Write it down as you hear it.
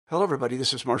Hello, everybody.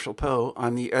 This is Marshall Poe.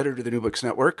 I'm the editor of the New Books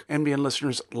Network. NBN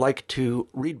listeners like to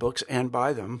read books and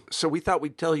buy them. So we thought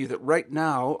we'd tell you that right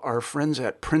now, our friends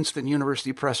at Princeton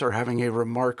University Press are having a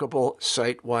remarkable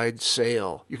site-wide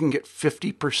sale. You can get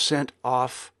 50%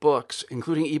 off books,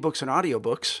 including ebooks and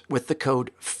audiobooks, with the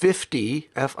code 50,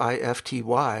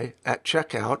 F-I-F-T-Y, at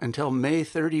checkout until May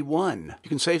 31. You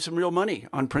can save some real money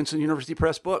on Princeton University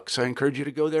Press books. I encourage you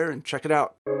to go there and check it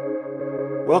out.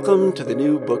 Welcome to the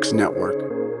New Books Network.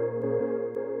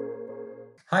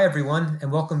 Hi, everyone,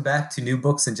 and welcome back to New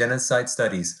Books and Genocide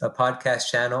Studies, a podcast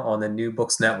channel on the New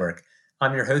Books Network.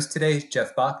 I'm your host today,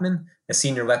 Jeff Bachman, a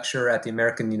senior lecturer at the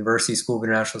American University School of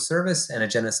International Service and a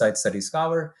genocide studies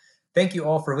scholar. Thank you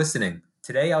all for listening.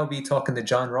 Today, I'll be talking to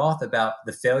John Roth about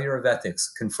The Failure of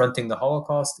Ethics, Confronting the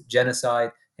Holocaust,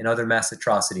 Genocide, and Other Mass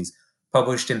Atrocities,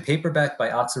 published in paperback by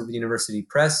Oxford University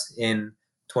Press in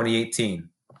 2018.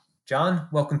 John,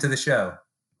 welcome to the show.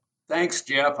 Thanks,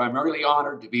 Jeff. I'm really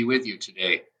honored to be with you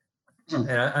today. And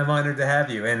I'm honored to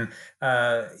have you. And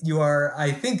you are,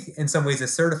 I think, in some ways, a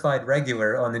certified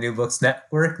regular on the New Books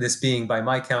Network, this being, by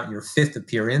my count, your fifth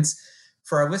appearance.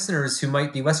 For our listeners who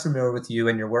might be less familiar with you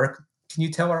and your work, can you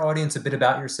tell our audience a bit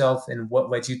about yourself and what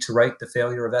led you to write The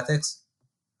Failure of Ethics?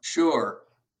 Sure.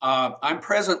 I'm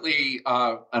presently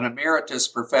an emeritus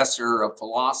professor of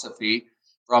philosophy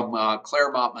from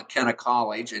Claremont McKenna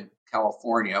College in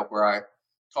California, where I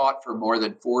taught for more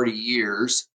than 40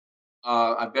 years.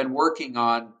 I've been working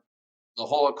on the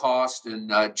Holocaust and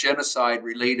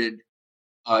genocide-related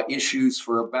issues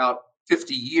for about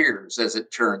 50 years, as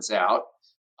it turns out.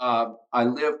 I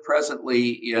live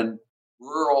presently in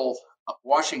rural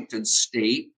Washington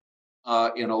State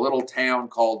in a little town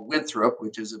called Winthrop,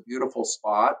 which is a beautiful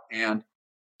spot. And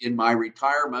in my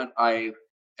retirement, I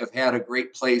have had a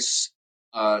great place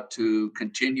to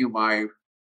continue my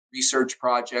research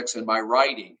projects and my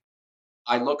writing.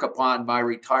 I look upon my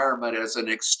retirement as an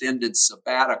extended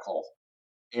sabbatical,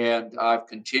 and I've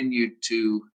continued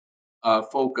to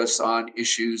focus on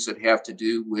issues that have to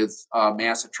do with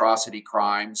mass atrocity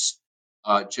crimes,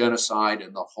 genocide,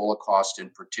 and the Holocaust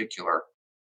in particular.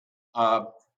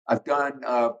 I've done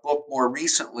a book more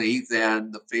recently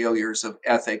than The Failures of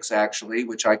Ethics, actually,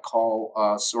 which I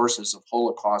call Sources of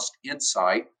Holocaust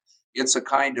Insight. It's a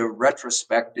kind of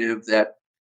retrospective that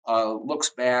looks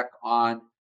back on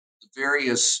the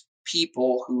various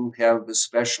people who have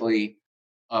especially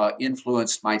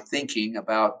influenced my thinking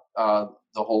about the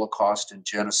Holocaust and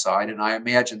genocide. And I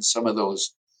imagine some of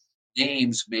those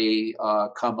names may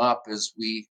come up as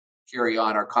we carry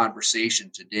on our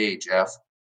conversation today, Jeff.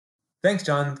 Thanks,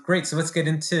 John. Great. So let's get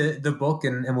into the book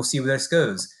and we'll see where this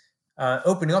goes.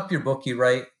 Opening up your book, you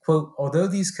write, quote, although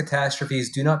these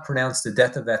catastrophes do not pronounce the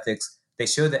death of ethics, they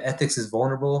show that ethics is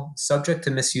vulnerable, subject to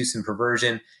misuse and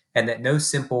perversion, and that no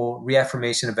simple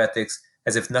reaffirmation of ethics,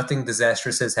 as if nothing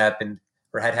disastrous has happened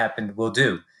or had happened, will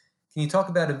do. Can you talk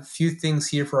about a few things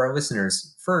here for our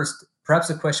listeners? First,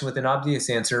 perhaps a question with an obvious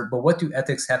answer, but what do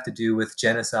ethics have to do with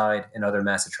genocide and other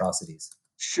mass atrocities?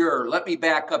 Sure. Let me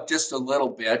back up just a little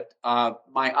bit.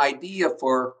 My idea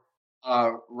for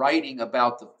writing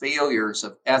about the failures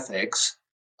of ethics,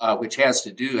 which has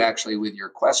to do actually with your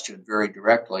question very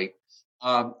directly,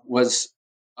 was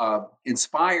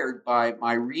inspired by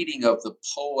my reading of the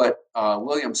poet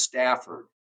William Stafford.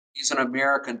 He's an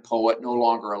American poet, no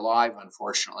longer alive,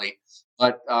 unfortunately,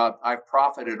 but I've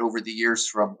profited over the years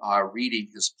from reading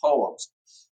his poems.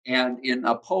 And in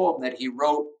a poem that he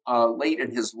wrote late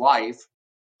in his life,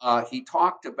 he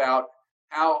talked about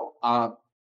how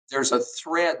there's a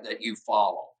thread that you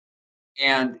follow.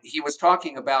 And he was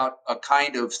talking about a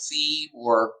kind of theme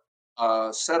or a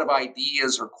set of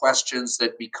ideas or questions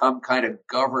that become kind of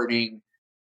governing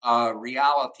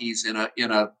realities in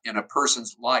a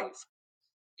person's life.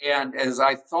 And as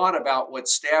I thought about what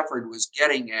Stafford was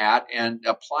getting at and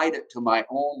applied it to my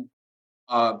own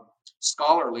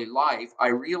scholarly life, I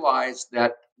realized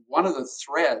that one of the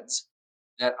threads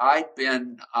that I'd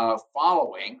been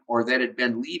following or that had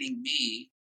been leading me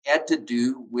had to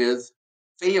do with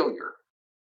failure.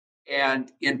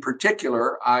 And in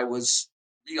particular, I was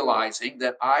realizing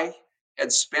that I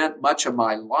had spent much of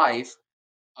my life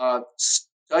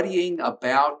studying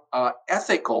about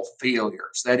ethical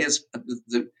failures. That is,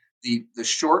 the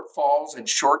shortfalls and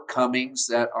shortcomings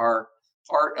that are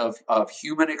part of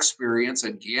human experience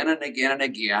again and again and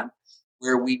again,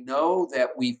 where we know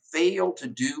that we fail to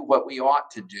do what we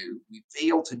ought to do. We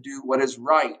fail to do what is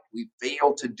right. We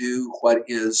fail to do what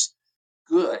is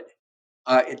good.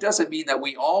 It doesn't mean that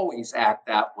we always act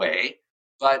that way,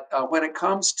 but when it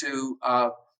comes to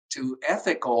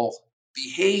ethical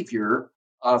behavior,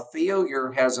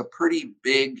 failure has a pretty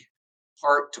big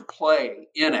part to play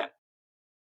in it.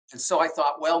 And so I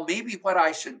thought, well, maybe what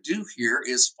I should do here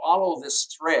is follow this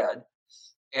thread.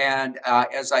 And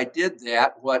as I did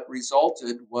that, what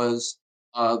resulted was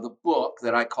the book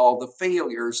that I call The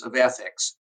Failures of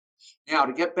Ethics. Now,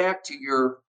 to get back to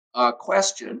your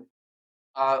question,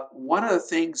 one of the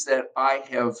things that I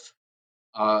have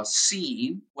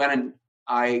seen when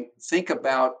I think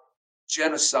about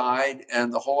genocide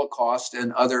and the Holocaust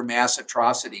and other mass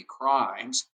atrocity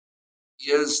crimes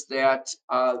is that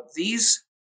these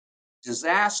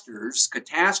disasters,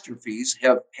 catastrophes,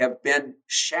 have been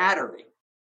shattering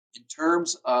in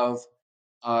terms of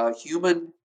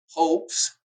human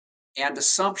hopes and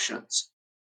assumptions.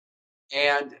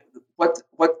 And what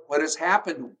has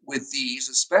happened with these,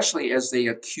 especially as they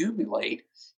accumulate,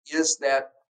 is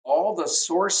that all the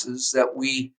sources that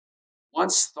we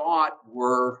once thought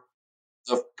were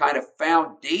the kind of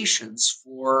foundations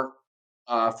for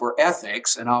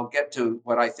ethics, and I'll get to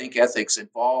what I think ethics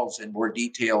involves in more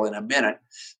detail in a minute.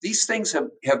 These things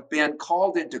have been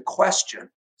called into question.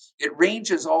 It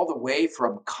ranges all the way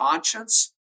from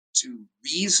conscience to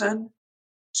reason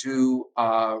to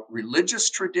religious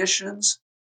traditions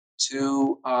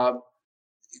to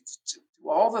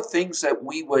all the things that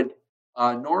we would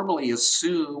normally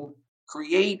assume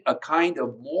create a kind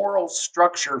of moral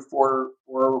structure for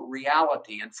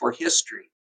reality and for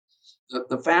history.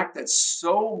 The fact that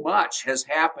so much has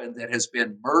happened that has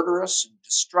been murderous and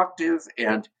destructive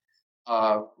and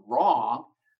wrong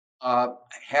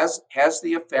has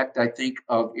the effect, I think,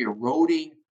 of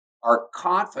eroding our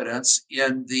confidence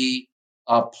in the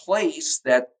place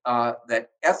that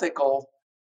that ethical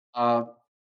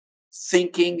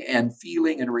thinking and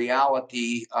feeling and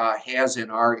reality has in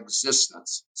our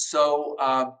existence. So,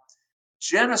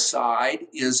 genocide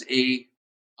is a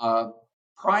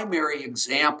primary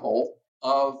example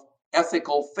of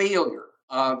ethical failure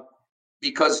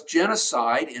because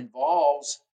genocide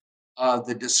involves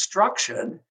the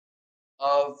destruction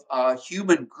of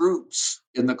human groups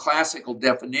in the classical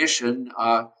definition.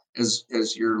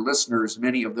 As your listeners,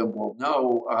 many of them will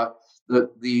know,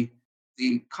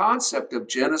 the concept of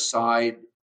genocide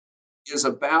is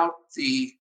about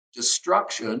the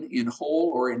destruction in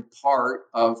whole or in part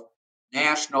of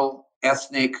national,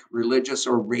 ethnic, religious,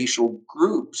 or racial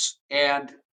groups.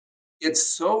 And it's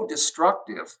so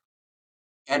destructive,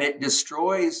 and it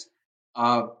destroys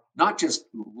not just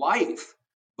life,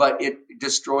 but it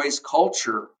destroys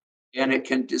culture, and it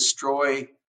can destroy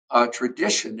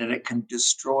tradition, and it can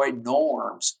destroy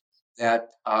norms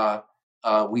that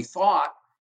we thought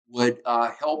would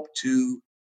help to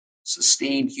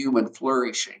sustain human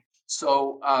flourishing.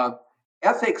 So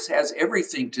ethics has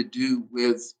everything to do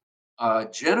with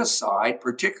genocide,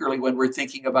 particularly when we're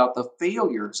thinking about the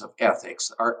failures of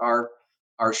ethics,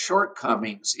 our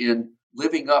shortcomings in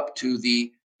living up to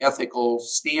the ethical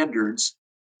standards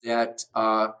that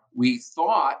we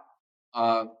thought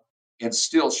and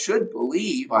still should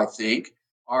believe, I think,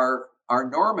 are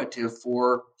normative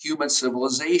for human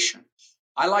civilization.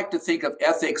 I like to think of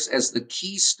ethics as the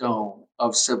keystone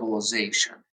of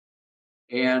civilization.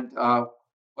 And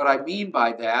what I mean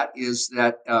by that is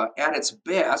that at its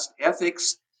best,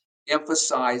 ethics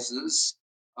emphasizes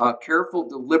careful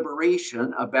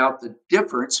deliberation about the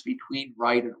difference between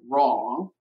right and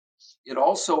wrong. It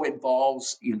also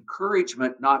involves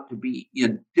encouragement not to be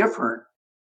indifferent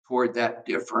toward that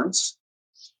difference.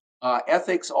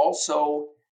 Ethics also,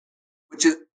 which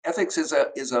is ethics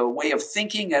is a way of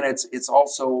thinking, and it's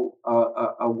also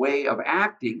a way of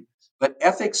acting. But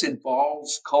ethics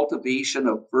involves cultivation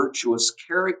of virtuous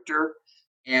character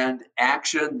and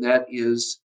action that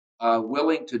is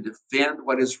willing to defend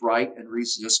what is right and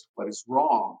resist what is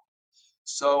wrong.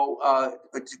 So,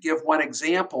 to give one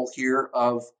example here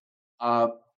of uh,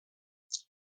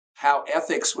 how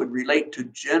ethics would relate to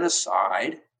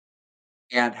genocide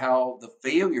and how the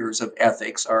failures of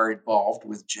ethics are involved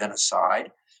with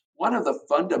genocide, one of the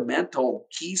fundamental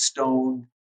keystone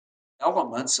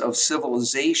elements of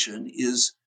civilization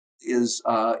is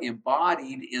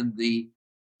embodied in the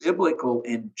biblical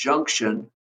injunction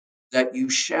that you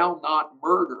shall not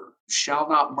murder, shall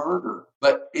not murder.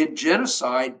 But in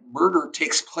genocide, murder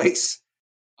takes place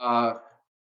uh,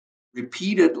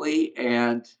 repeatedly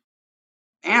and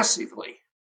massively.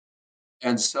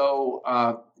 And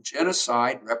so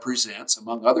genocide represents,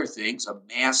 among other things, a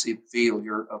massive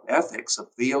failure of ethics, a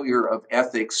failure of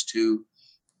ethics to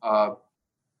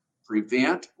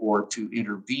prevent or to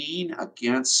intervene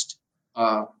against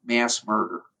mass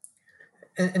murder.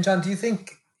 And John, do you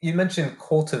think you mentioned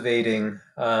cultivating,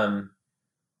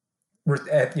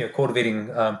 cultivating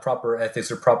proper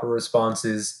ethics or proper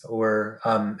responses or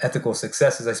ethical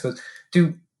successes? I suppose.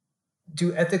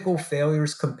 do ethical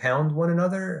failures compound one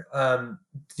another? Do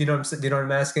you know what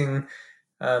I'm asking?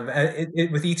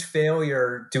 With each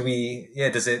failure,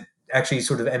 does it actually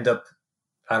sort of end up,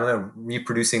 I don't know,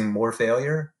 reproducing more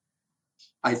failure?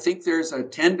 I think there's a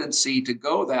tendency to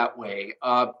go that way.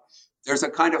 There's a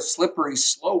kind of slippery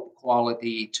slope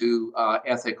quality to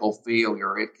ethical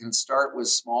failure. It can start with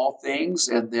small things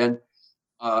and then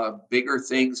bigger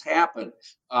things happen.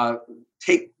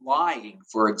 Take lying,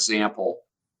 for example.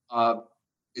 Uh,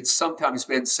 it's sometimes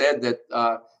been said that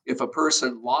if a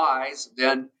person lies,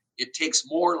 then it takes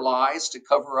more lies to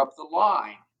cover up the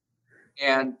lie.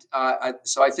 And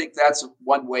so I think that's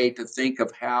one way to think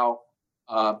of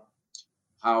uh,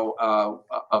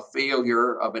 a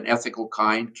failure of an ethical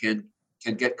kind can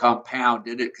get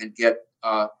compounded. It can get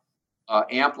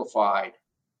amplified.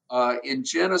 In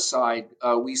genocide,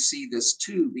 we see this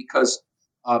too because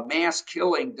mass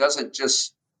killing doesn't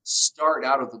just start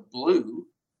out of the blue.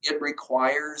 It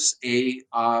requires a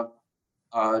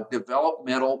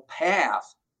developmental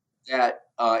path that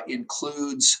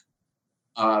includes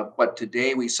what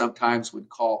today we sometimes would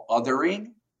call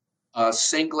othering,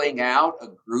 singling out a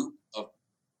group of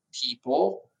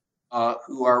people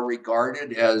who are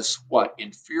regarded as what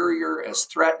inferior, as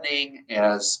threatening,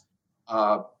 as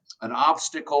uh, an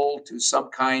obstacle to some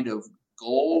kind of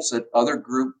goals that other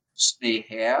groups may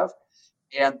have,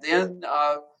 and then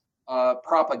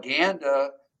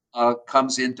propaganda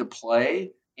comes into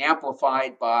play,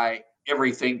 amplified by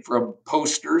everything from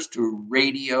posters to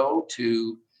radio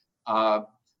to uh,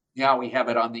 now we have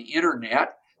it on the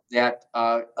internet that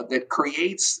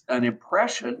creates an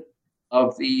impression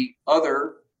of the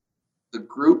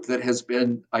group that has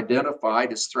been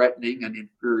identified as threatening and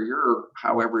inferior, or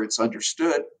however it's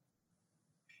understood,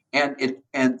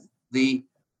 and the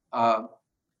uh,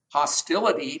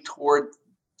 hostility toward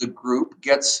the group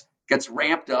gets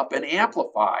ramped up and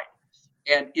amplified.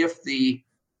 And if the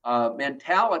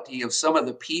mentality of some of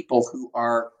the people who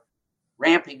are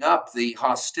ramping up the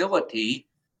hostility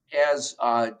has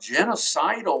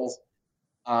genocidal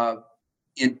uh,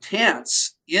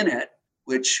 intents in it,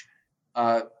 which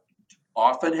uh,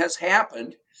 often has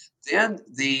happened, then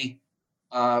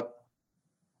uh,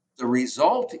 the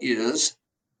result is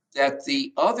that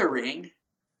the othering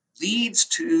leads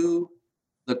to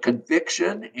the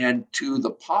conviction and to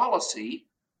the policy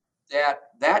that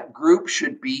that group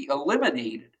should be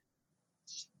eliminated.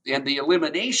 And the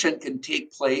elimination can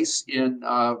take place in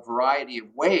a variety of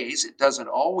ways. It doesn't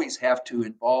always have to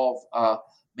involve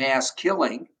mass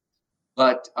killing,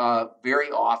 but very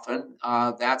often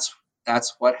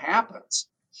that's what happens.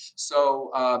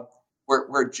 So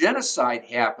where genocide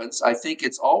happens, I think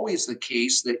it's always the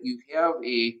case that you have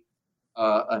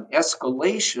an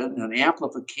escalation, an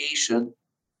amplification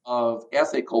of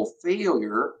ethical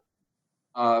failure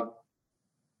uh,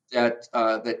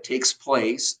 that takes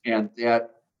place and that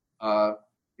uh,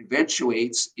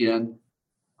 eventuates in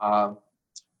uh,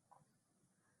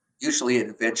 usually it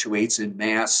eventuates in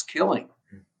mass killing.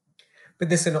 But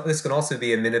this can also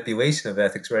be a manipulation of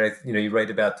ethics, right? You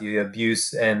write about the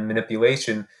abuse and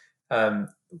manipulation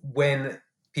when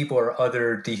people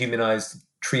are dehumanized,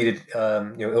 treated,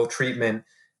 ill treatment,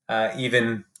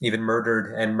 even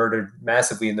murdered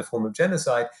massively in the form of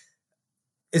genocide.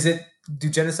 Do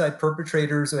genocide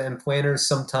perpetrators and planners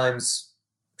sometimes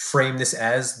frame this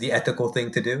as the ethical thing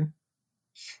to do?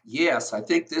 Yes, I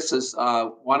think this is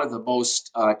one of the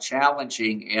most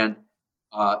challenging and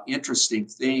interesting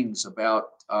things about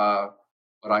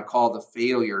what I call the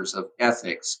failures of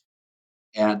ethics.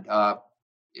 And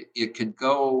it can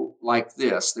go like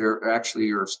this. There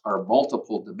actually are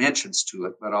multiple dimensions to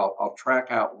it, but I'll track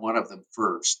out one of them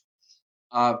first.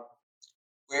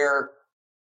 Where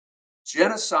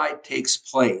genocide takes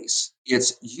place,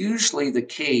 it's usually the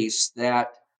case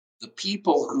that the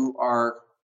people who are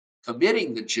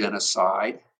committing the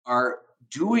genocide are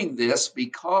doing this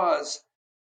because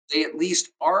they at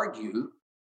least argue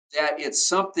that it's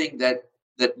something that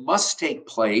must take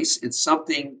place. It's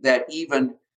something that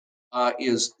even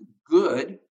is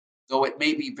good, though it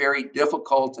may be very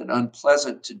difficult and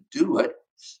unpleasant to do it,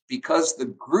 because the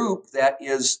group that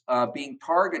is being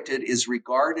targeted is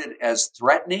regarded as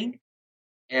threatening,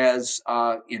 as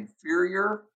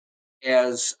inferior,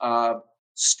 as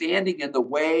standing in the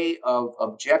way of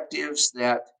objectives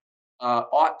that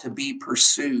ought to be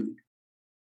pursued.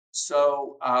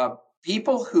 So,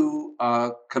 people who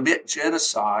commit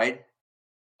genocide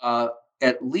uh,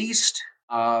 at least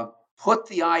put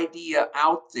the idea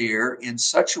out there in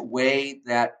such a way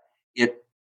that it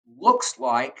looks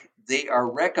like they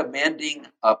are recommending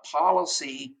a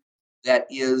policy that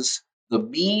is the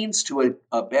means to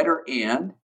a better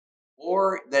end,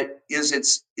 or that is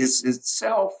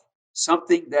itself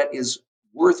something that is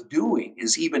worth doing,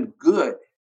 is even good.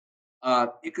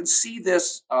 You can see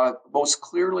this most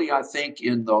clearly, I think,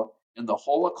 in the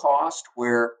Holocaust,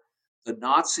 where the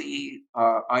Nazi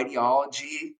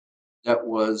ideology that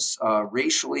was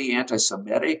racially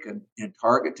anti-Semitic and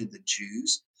targeted the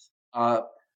Jews uh,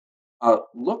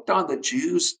 looked on the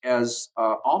Jews as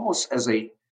almost as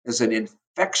an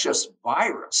infectious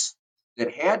virus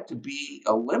that had to be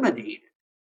eliminated,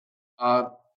 uh,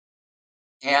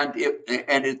 and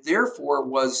it therefore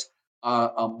was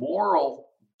a moral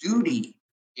duty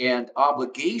and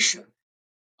obligation.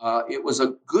 It was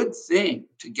a good thing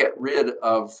to get rid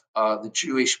of the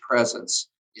Jewish presence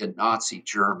in Nazi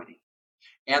Germany.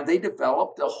 And they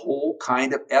developed a whole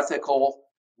kind of ethical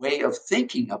way of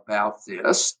thinking about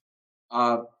this.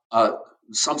 Uh, uh,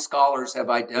 some scholars have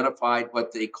identified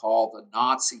what they call the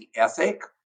Nazi ethic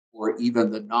or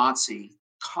even the Nazi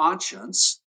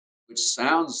conscience, which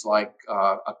sounds like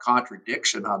a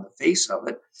contradiction on the face of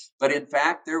it. But in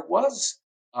fact, there was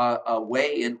a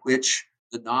way in which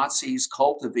the Nazis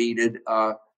cultivated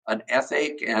an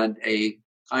ethic and a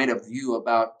kind of view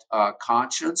about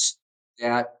conscience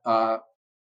that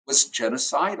was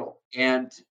genocidal, and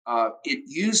it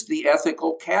used the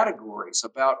ethical categories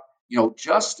about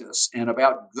justice and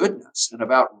about goodness and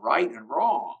about right and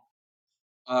wrong.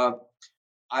 Uh,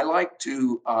 I like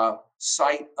to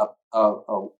cite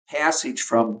a passage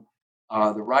from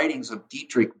the writings of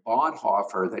Dietrich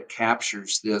Bonhoeffer that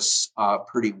captures this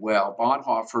pretty well.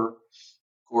 Bonhoeffer,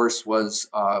 of course, was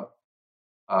a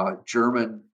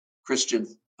German Christian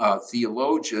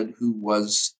theologian who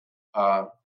was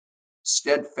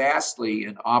steadfastly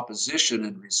in opposition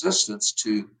and resistance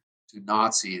to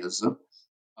Nazism,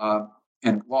 uh,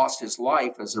 and lost his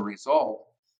life as a result.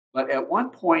 But at one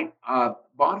point,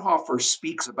 Bonhoeffer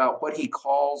speaks about what he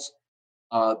calls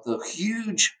the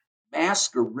huge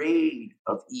masquerade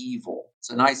of evil. It's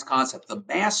a nice concept, the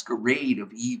masquerade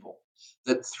of evil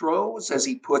that throws, as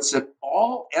he puts it,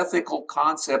 all ethical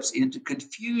concepts into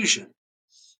confusion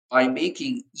by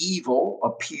making evil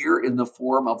appear in the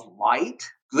form of light,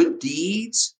 good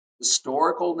deeds,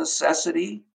 historical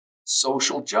necessity,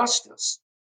 social justice.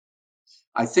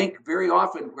 I think very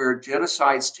often where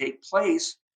genocides take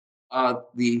place,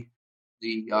 the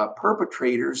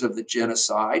perpetrators of the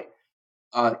genocide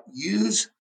use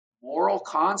moral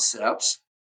concepts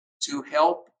to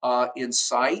help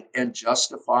incite and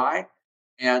justify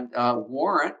and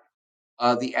warrant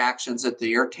the actions that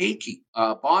they are taking.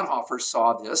 Bonhoeffer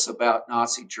saw this about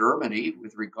Nazi Germany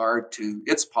with regard to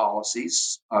its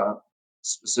policies,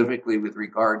 specifically with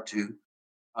regard to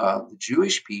the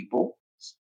Jewish people.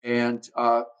 And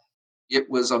it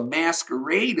was a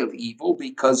masquerade of evil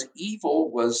because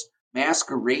evil was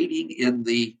masquerading in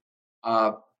the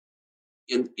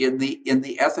in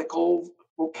the ethical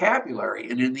vocabulary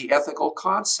and in the ethical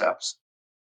concepts.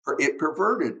 It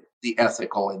perverted the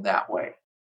ethical in that way.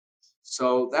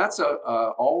 So that's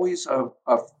always a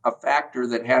factor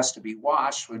that has to be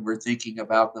watched when we're thinking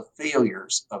about the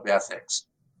failures of ethics.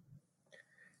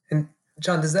 And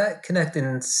John, does that connect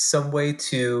in some way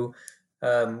to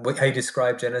how you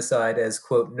describe genocide as,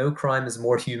 quote, no crime is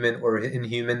more human or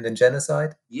inhuman than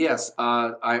genocide? Yes,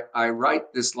 I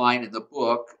write this line in the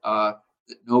book that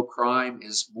no crime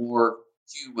is more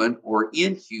human or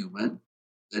inhuman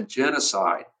than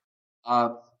genocide.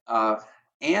 Uh, uh,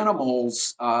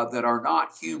 Animals that are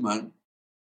not human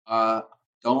uh,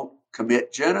 don't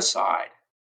commit genocide.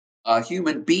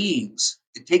 Human beings,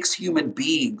 it takes human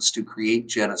beings to create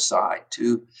genocide,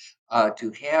 to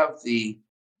have the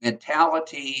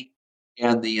mentality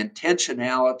and the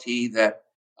intentionality that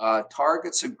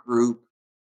targets a group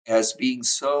as being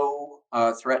so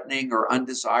threatening or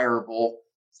undesirable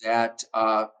that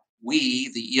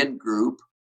we, the in group,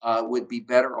 would be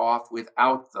better off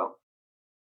without them.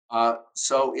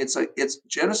 So it's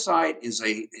genocide is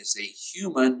a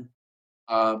human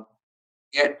um,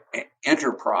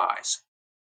 enterprise,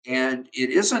 and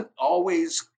it isn't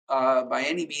always by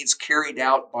any means carried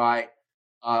out by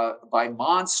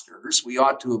monsters. We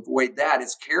ought to avoid that.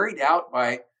 It's carried out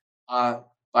by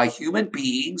human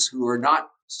beings who are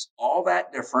not all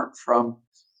that different from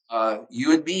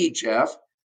you and me, Jeff,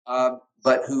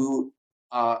 but who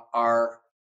are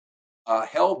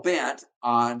hell bent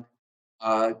on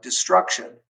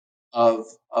destruction of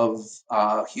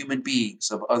human beings,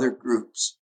 of other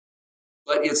groups.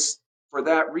 But it's for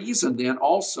that reason then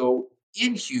also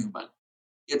inhuman.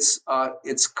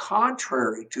 It's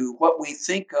contrary to what we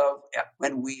think of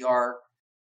when we are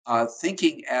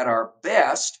thinking at our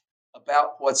best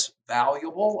about what's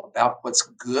valuable, about what's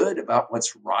good, about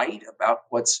what's right, about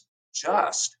what's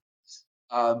just.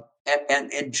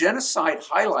 And genocide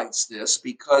highlights this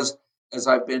because, as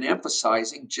I've been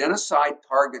emphasizing, genocide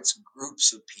targets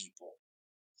groups of people.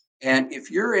 And if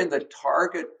you're in the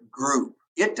target group,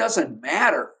 it doesn't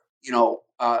matter,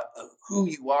 who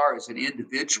you are as an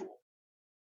individual.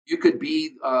 You could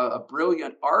be a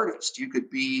brilliant artist. You could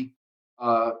be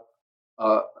uh,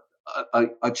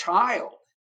 a child.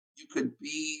 You could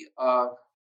be uh,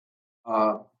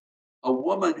 a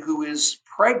woman who is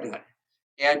pregnant.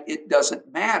 And it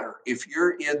doesn't matter. If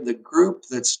you're in the group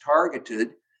that's targeted,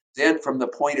 then from the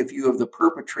point of view of the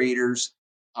perpetrators,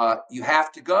 you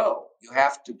have to go. You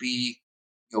have to be,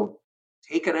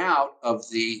 taken out of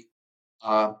the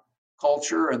uh,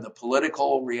 culture and the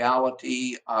political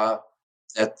reality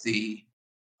that the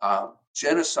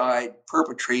genocide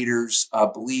perpetrators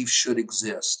believe should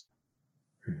exist.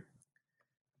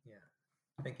 Yeah.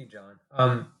 Thank you,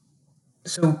 John.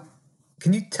 So,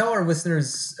 can you tell our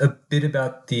listeners a bit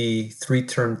about the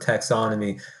three-term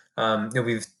taxonomy?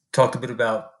 We've talked a bit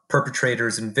about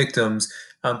perpetrators and victims,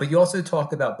 but you also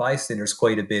talk about bystanders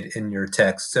quite a bit in your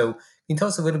text. So, can you tell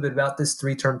us a little bit about this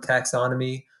three-term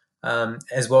taxonomy,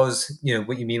 as well as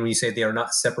what you mean when you say they are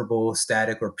not separable,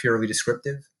 static, or purely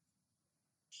descriptive?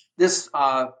 This,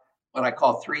 what I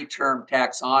call three-term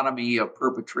taxonomy of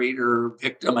perpetrator,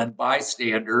 victim, and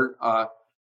bystander,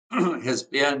 has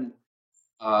been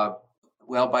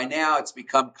well, by now it's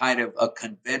become kind of a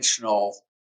conventional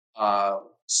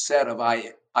set of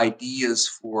ideas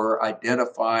for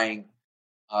identifying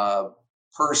uh,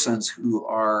 persons who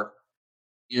are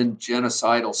in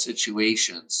genocidal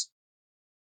situations.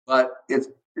 But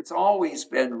it's always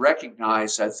been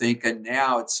recognized, I think, and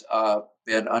now it's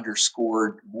been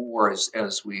underscored more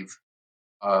as we've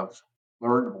uh,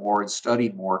 learned more and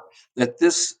studied more, that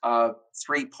this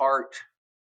three-part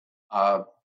uh,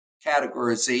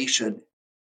 categorization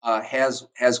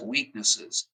has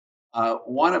weaknesses.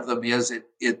 One of them is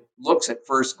it looks at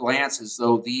first glance as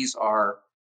though these are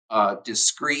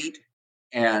discrete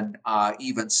and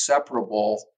even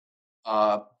separable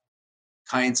uh,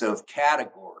 kinds of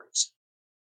categories,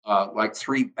 like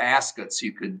three baskets.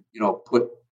 You could put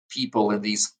people in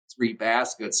these three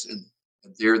baskets, and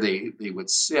there they would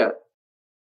sit.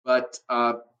 But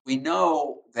we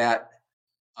know that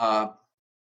uh,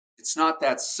 it's not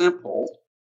that simple.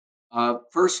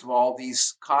 First of all,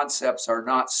 these concepts are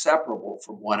not separable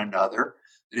from one another.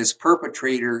 That is,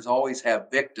 perpetrators always have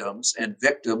victims, and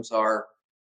victims are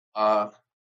uh,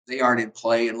 they aren't in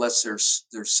play unless there's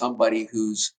somebody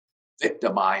who's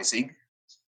victimizing.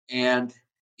 And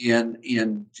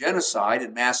in genocide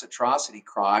and mass atrocity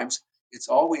crimes, it's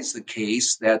always the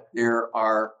case that there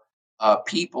are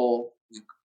people. We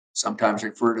sometimes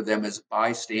refer to them as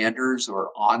bystanders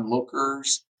or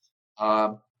onlookers,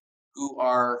 um, who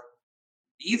are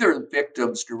either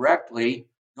victims directly,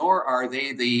 nor are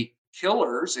they the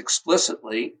killers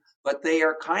explicitly, but they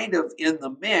are kind of in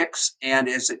the mix. And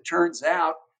as it turns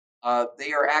out,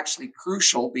 they are actually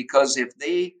crucial because if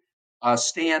they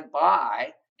stand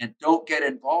by and don't get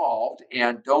involved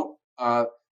and don't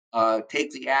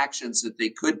take the actions that they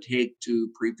could take to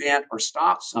prevent or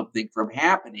stop something from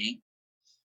happening,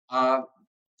 uh,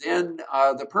 then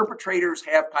the perpetrators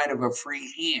have kind of a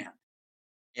free hand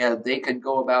and they can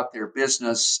go about their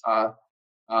business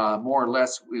more or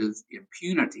less with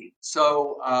impunity.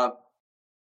 So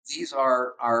these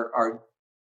are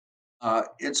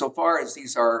insofar as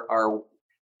these are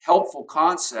helpful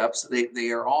concepts, they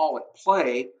are all at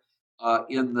play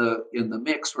in the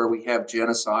mix where we have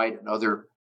genocide and other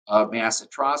mass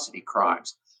atrocity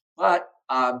crimes, but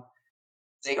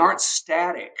they aren't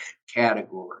static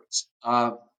categories.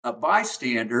 A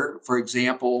bystander, for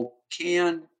example,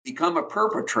 can become a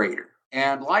perpetrator.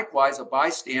 And likewise, a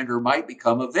bystander might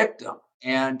become a victim.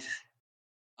 And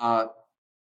uh,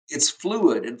 it's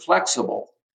fluid and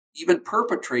flexible. Even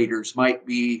perpetrators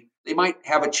they might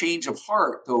have a change of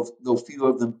heart, though few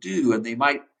of them do, and they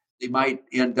might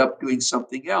end up doing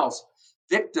something else.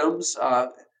 Victims,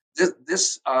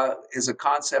 this is a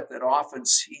concept that often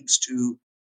seems to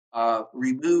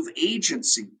remove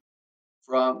agency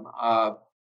from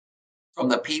from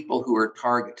the people who are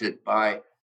targeted by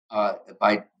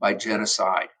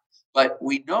genocide. But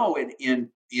we know in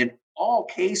all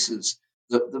cases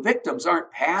the victims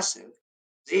aren't passive;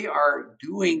 they are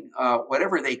doing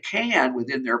whatever they can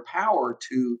within their power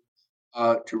to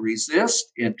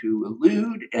resist and to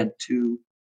elude and to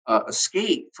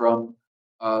escape from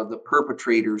the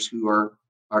perpetrators who are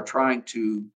trying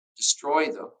to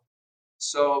destroy them.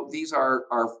 So these are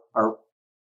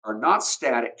not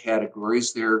static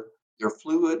categories. They're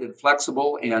fluid and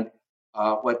flexible. And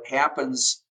what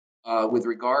happens with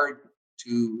regard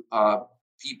to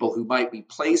people who might be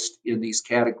placed in these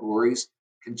categories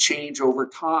can change over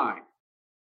time.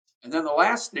 And then the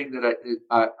last thing that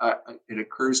it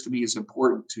occurs to me is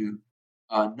important to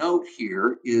note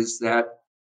here is that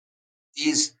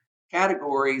these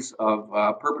categories of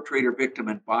perpetrator, victim,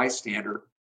 and bystander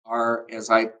are, as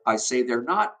I say, they're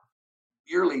not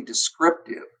merely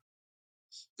descriptive.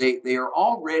 They are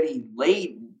already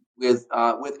laden with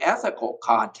ethical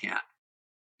content.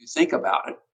 If you think about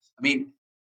it, I mean,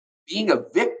 being a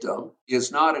victim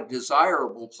is not a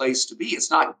desirable place to be.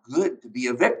 It's not good to be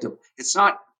a victim. It's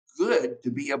not good to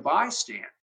be a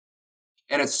bystander.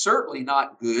 And it's certainly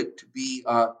not good to be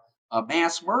a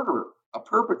mass murderer, a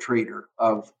perpetrator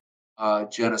of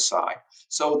genocide.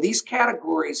 So these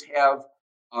categories have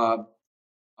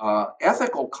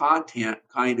ethical content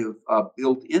kind of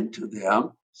built into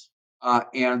them,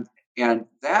 and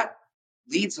that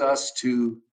leads us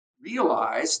to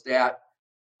realize that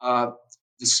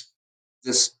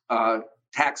this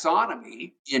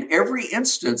taxonomy in every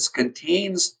instance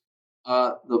contains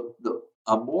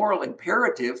a moral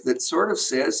imperative that sort of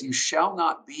says you shall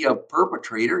not be a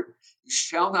perpetrator, you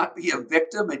shall not be a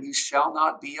victim, and you shall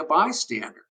not be a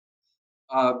bystander.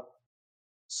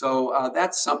 So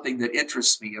that's something that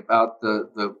interests me about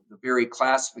the very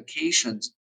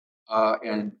classifications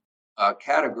and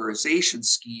categorization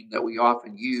scheme that we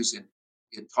often use in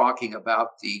talking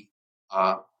about the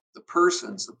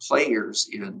persons, the players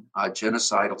in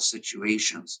genocidal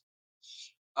situations.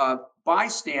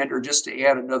 Bystander, just to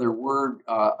add another word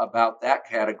about that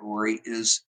category,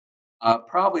 is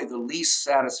probably the least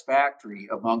satisfactory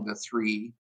among the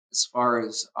three as far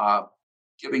as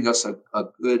giving us a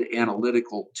good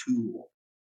analytical tool.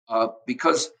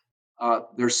 Because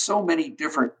there's so many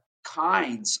different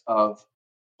kinds of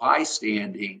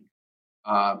bystanding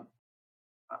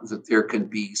that there can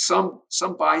be. Some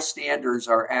bystanders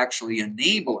are actually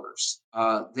enablers.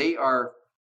 They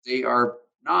are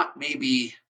not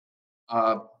maybe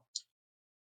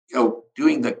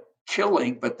doing the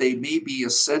killing, but they may be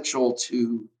essential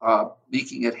to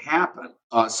making it happen.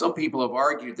 Some people have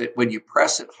argued that when you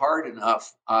press it hard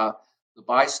enough, the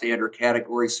bystander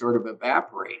category sort of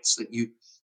evaporates.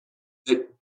 That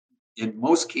in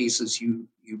most cases you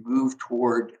move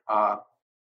toward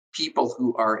people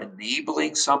who are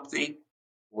enabling something,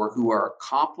 or who are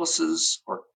accomplices,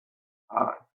 or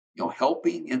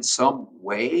helping in some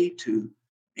way to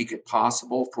make it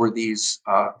possible for these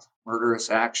murderous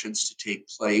actions to take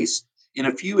place. In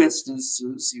a few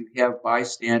instances, you have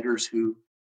bystanders who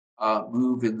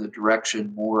move in the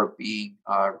direction more of being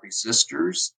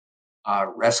resistors,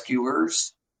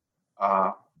 rescuers,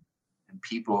 and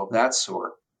people of that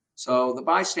sort. So the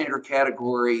bystander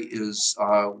category is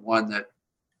one that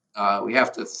we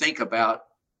have to think about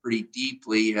pretty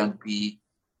deeply and be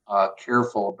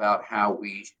careful about how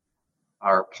we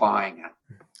are applying it.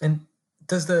 And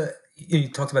you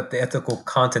talked about the ethical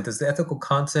content, does the ethical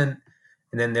content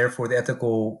and then therefore the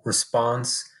ethical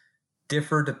response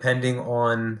differ depending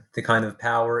on the kind of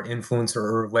power, influence,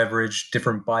 or leverage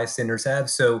different bystanders have?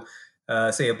 So,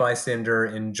 say a bystander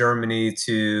in Germany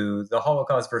to the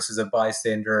Holocaust versus a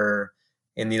bystander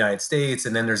in the United States.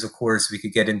 And then there's, of course, we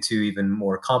could get into even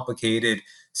more complicated.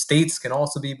 States can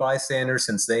also be bystanders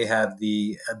since they have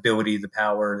the ability, the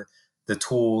power, the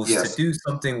tools Yes. to do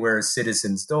something where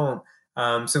citizens don't.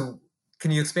 So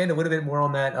can you expand a little bit more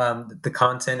on that, the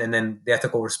content and then the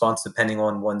ethical response depending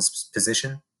on one's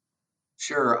position?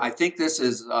 Sure. I think this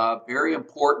is very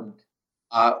important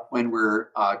when we're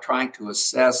trying to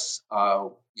assess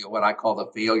what I call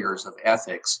the failures of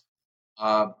ethics.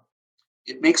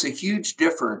 It makes a huge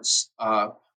difference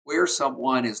where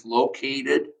someone is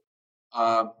located,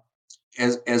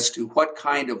 as to what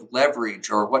kind of leverage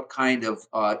or what kind of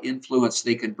influence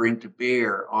they can bring to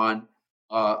bear on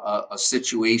a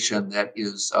situation that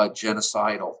is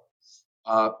genocidal.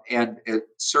 And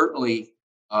certainly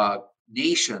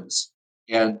nations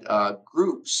and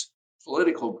groups,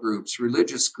 political groups,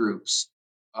 religious groups,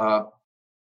 all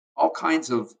kinds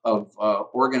of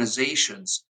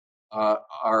organizations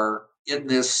are in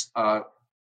this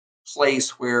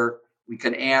place where we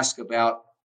can ask about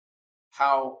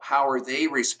how are they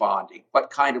responding? What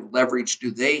kind of leverage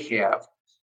do they have?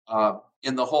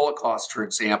 In the Holocaust, for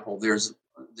example, there's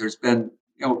been,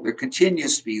 there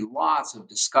continues to be lots of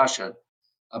discussion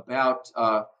about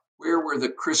where were the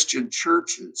Christian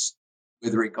churches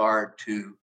with regard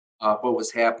to what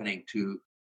was happening to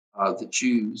the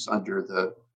Jews under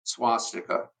the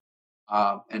swastika.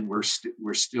 And we're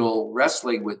still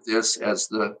wrestling with this as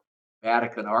the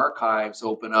Vatican archives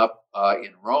open up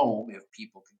in Rome, if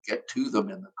people can get to them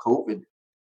in the COVID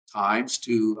times,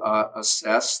 to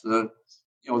assess the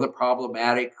the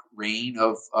problematic reign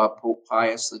of Pope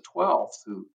Pius XII,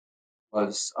 who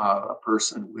was a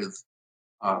person with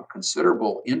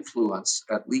considerable influence,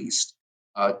 at least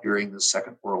during the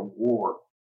Second World War.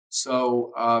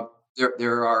 So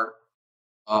there are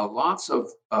lots of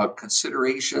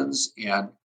considerations and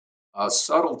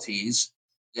subtleties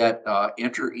that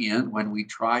enter in when we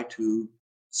try to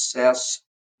assess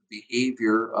the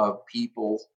behavior of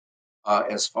people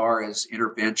as far as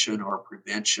intervention or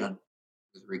prevention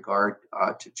with regard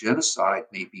to genocide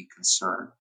may be concerned.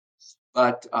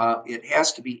 But it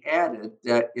has to be added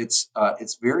that it's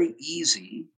very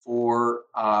easy for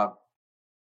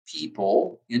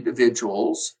people,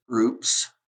 individuals, groups,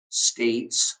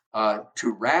 states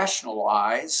to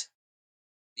rationalize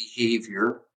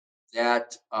behavior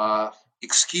that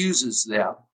excuses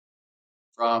them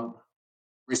from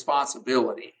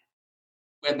responsibility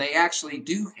when they actually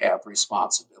do have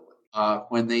responsibility,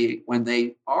 when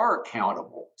they are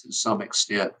accountable to some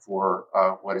extent for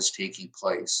what is taking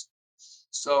place.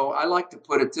 So I like to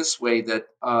put it this way, that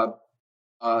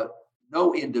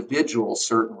no individual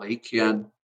certainly can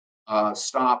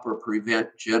stop or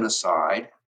prevent genocide,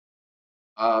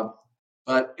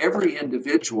 but every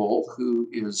individual who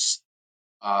is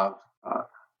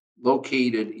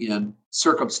located in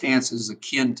circumstances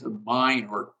akin to mine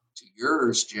or to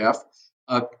yours, Jeff,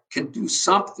 can do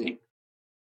something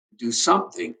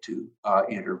to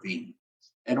intervene.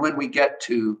 And when we get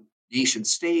to nation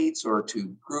states or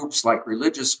to groups like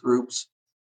religious groups,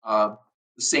 the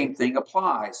same thing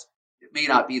applies. It may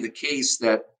not be the case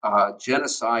that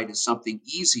genocide is something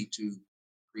easy to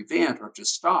prevent or to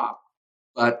stop,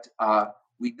 but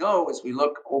we know as we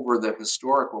look over the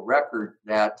historical record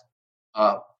that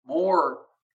more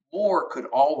could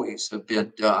always have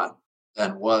been done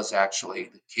than was actually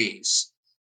the case.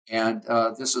 And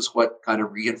this is what kind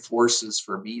of reinforces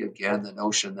for me again the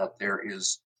notion that there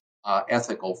is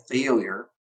ethical failure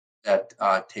that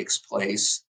takes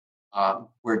place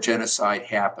where genocide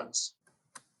happens.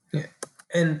 Yeah.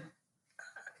 And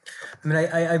I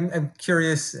mean, I'm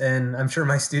curious, and I'm sure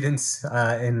my students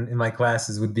in my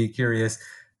classes would be curious.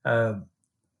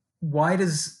 Why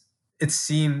does it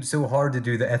seem so hard to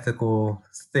do the ethical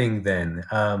thing then?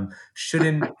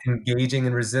 Shouldn't engaging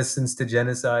in resistance to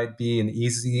genocide be an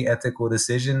easy ethical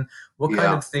decision? What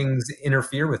kind of things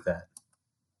interfere with that?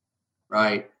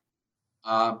 Right.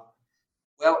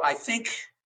 Well, I think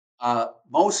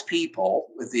most people,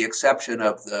 with the exception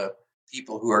of the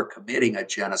people who are committing a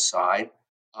genocide,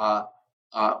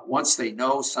 once they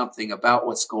know something about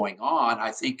what's going on,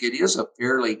 I think it is a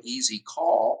fairly easy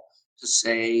call to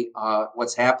say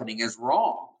what's happening is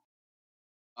wrong.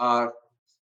 I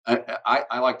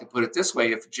like to put it this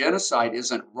way: if genocide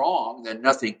isn't wrong, then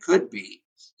nothing could be.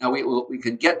 Now we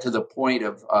can get to the point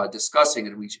of discussing,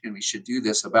 and we should do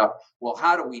this about, well,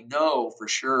 how do we know for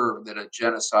sure that a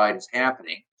genocide is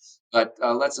happening? But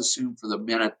let's assume for the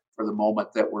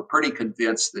moment, that we're pretty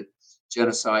convinced that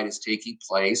genocide is taking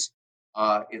place.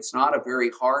 It's not a very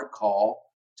hard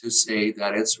call to say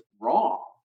that it's wrong,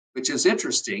 which is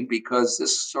interesting because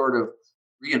this sort of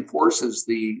reinforces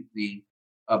the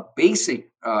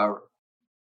basic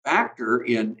factor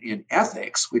in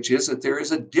ethics, which is that there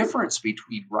is a difference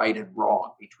between right and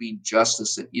wrong, between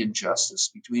justice and injustice,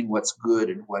 between what's good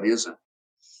and what isn't.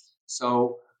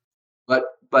 So,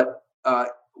 but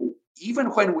even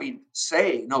when we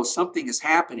say no, something is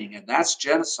happening and that's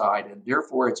genocide and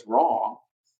therefore it's wrong,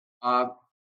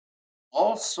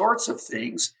 all sorts of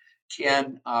things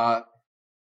can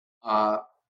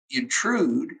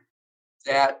intrude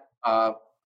that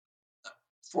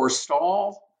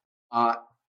forestall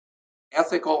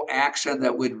ethical action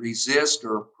that would resist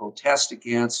or protest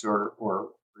against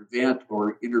or prevent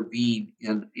or intervene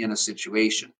in a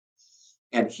situation.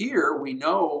 And here we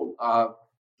know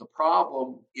the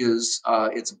problem is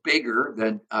it's bigger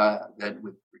than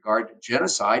with regard to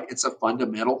genocide. It's a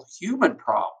fundamental human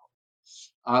problem.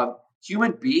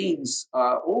 Human beings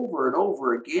over and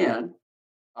over again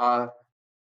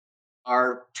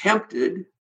are tempted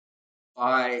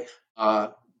by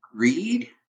greed,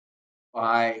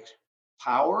 by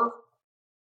power,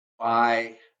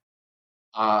 by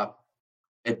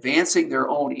advancing their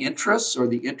own interests or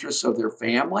the interests of their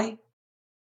family,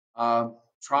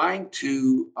 trying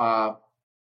to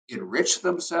enrich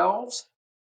themselves.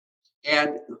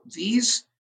 And these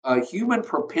human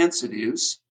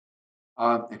propensities,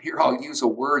 and here I'll use a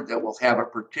word that will have a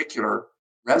particular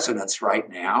resonance right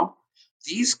now,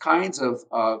 these kinds of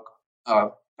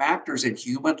factors in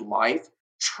human life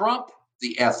trump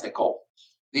the ethical.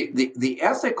 The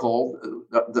ethical,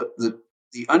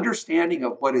 the understanding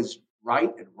of what is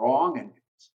right and wrong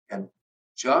and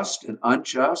just and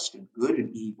unjust and good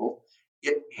and evil,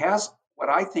 it has what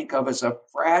I think of as a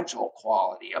fragile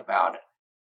quality about it.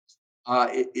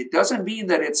 It doesn't mean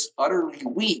that it's utterly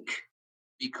weak,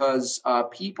 because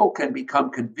people can become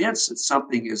convinced that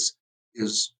something is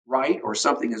right or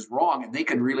something is wrong, and they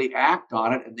can really act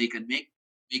on it, and they can make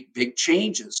big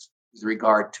changes with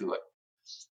regard to it.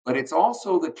 But it's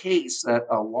also the case that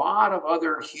a lot of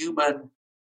other human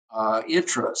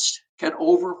interest can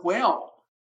overwhelm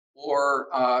or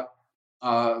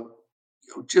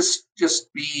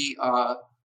just be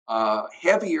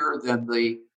heavier than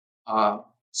the uh,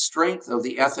 strength of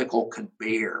the ethical can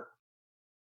bear.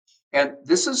 And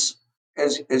this is,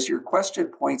 as your question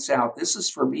points out, this is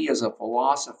for me as a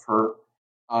philosopher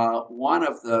one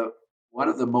of the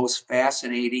most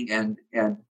fascinating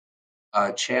and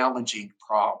challenging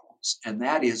problems, and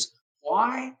that is,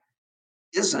 why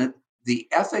isn't the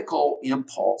ethical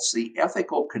impulse, the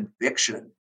ethical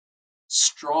conviction,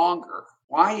 stronger?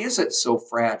 Why is it so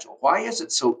fragile? Why is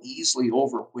it so easily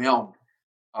overwhelmed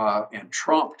and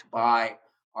trumped by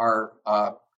our,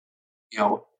 you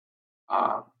know,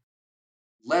 uh,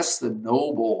 less than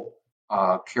noble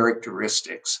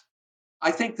characteristics?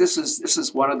 I think this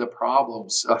is one of the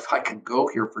problems. If I can go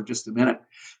here for just a minute,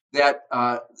 that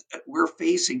we're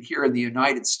facing here in the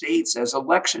United States as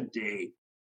election day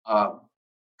um,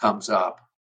 comes up.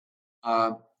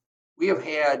 Uh, we have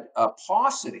had a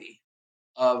paucity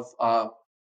of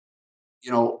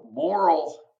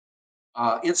moral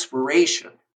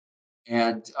inspiration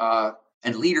and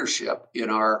leadership in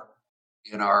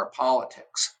our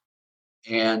politics,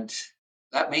 and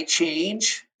that may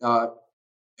change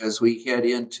as we head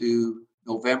into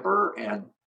November and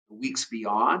the weeks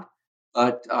beyond.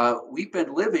 But we've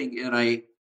been living in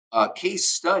a case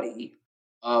study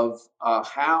of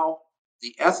how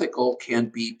the ethical can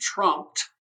be trumped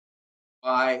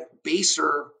by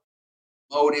baser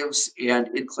motives and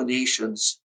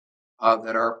inclinations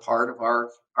that are part of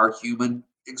our human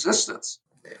existence.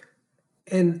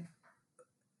 And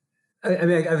I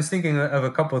mean, I was thinking of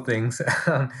a couple of things.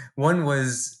 One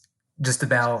was just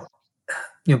about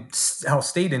how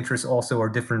state interests also are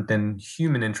different than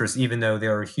human interests, even though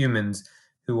there are humans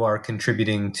who are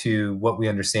contributing to what we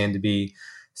understand to be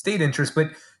state interests.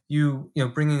 But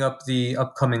bringing up the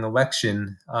upcoming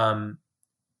election,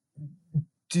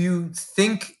 do you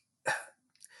think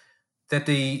that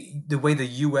the way the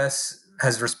U.S.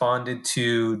 has responded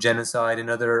to genocide and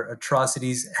other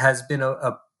atrocities has been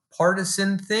a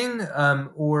partisan thing,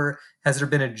 or has there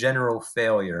been a general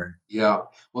failure? Yeah.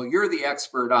 Well, you're the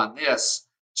expert on this,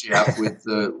 Jeff, with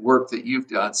the work that you've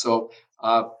done. So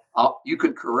you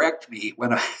could correct me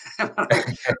when when I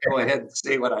go ahead and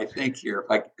say what I think here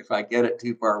if I get it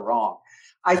too far wrong.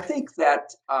 I think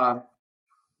that uh,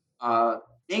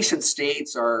 nation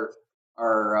states are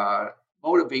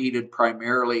motivated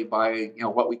primarily by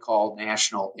what we call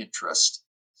national interest.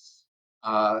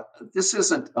 This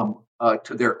isn't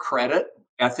to their credit,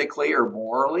 ethically or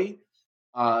morally,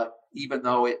 even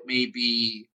though it may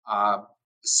be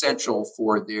essential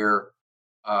for their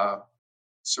uh,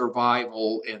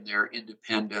 survival and their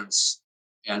independence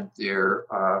and their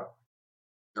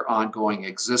ongoing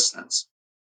existence.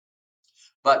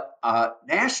 But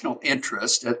national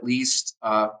interest, at least,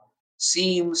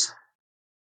 seems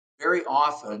very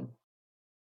often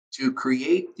to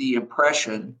create the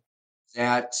impression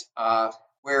that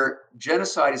where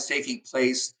genocide is taking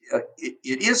place,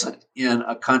 it isn't in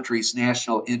a country's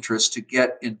national interest to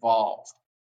get involved,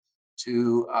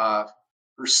 to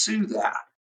pursue that,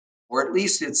 or at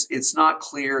least it's not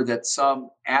clear that some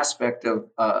aspect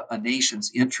of a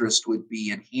nation's interest would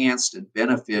be enhanced and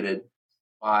benefited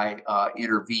by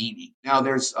intervening. Now,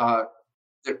 there's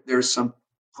some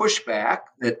pushback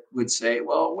that would say,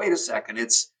 well, wait a second,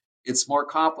 it's more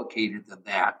complicated than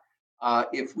that.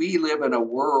 If we live in a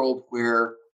world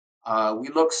where we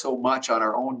look so much on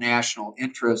our own national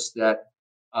interests that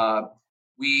uh,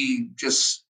 we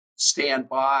just stand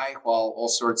by while all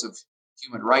sorts of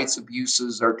human rights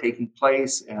abuses are taking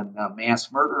place and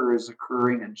mass murder is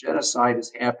occurring and genocide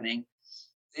is happening,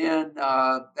 then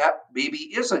that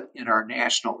maybe isn't in our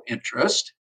national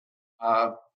interest.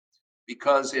 Uh,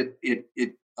 because it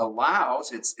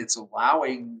allows it's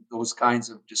allowing those kinds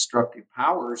of destructive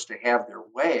powers to have their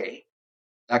way.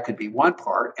 That could be one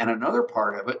part, and another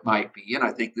part of it might be, and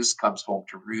I think this comes home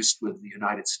to roost with the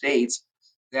United States,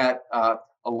 that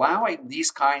allowing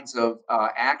these kinds of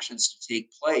actions to take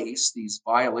place, these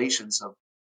violations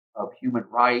of human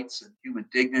rights and human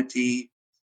dignity,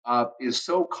 is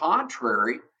so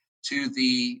contrary to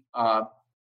the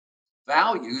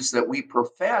values that we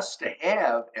profess to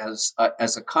have as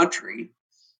a country,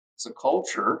 as a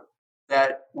culture,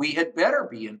 that we had better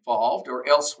be involved, or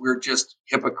else we're just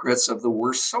hypocrites of the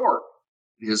worst sort.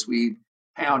 Because we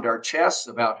pound our chests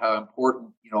about how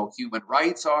important, human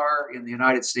rights are in the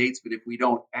United States, but if we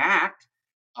don't act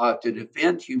to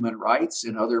defend human rights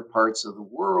in other parts of the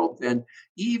world, then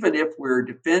even if we're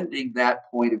defending that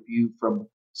point of view from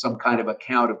some kind of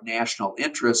account of national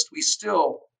interest, we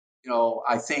still,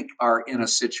 I think, are in a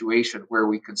situation where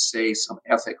we can say some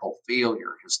ethical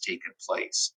failure has taken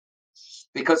place.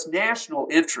 Because national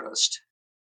interest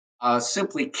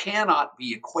simply cannot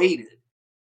be equated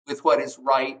with what is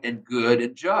right and good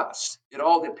and just. It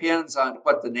all depends on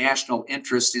what the national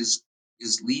interest is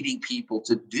leading people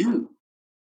to do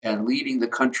and leading the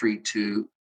country to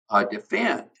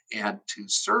defend and to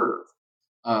serve.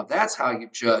 That's how you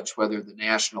judge whether the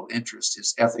national interest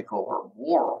is ethical or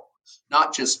moral,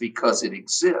 not just because it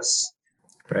exists.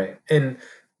 Right. And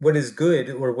what is good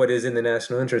or what is in the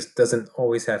national interest doesn't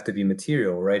always have to be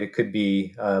material, right? It could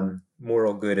be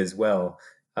moral good as well,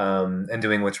 and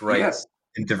doing what's right Yes.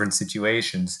 in different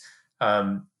situations.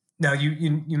 Now,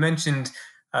 you mentioned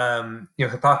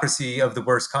hypocrisy of the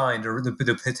worst kind, or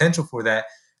the potential for that.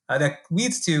 That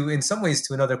leads to, in some ways,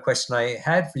 to another question I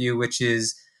had for you, which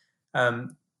is,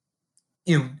 um,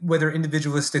 whether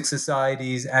individualistic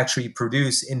societies actually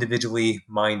produce individually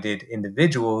minded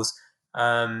individuals.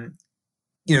 Um,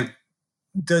 you know,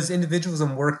 does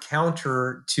individualism work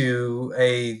counter to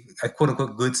a quote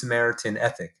unquote good Samaritan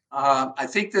ethic? I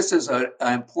think this is an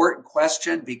important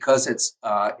question because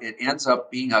it ends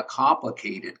up being a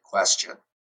complicated question.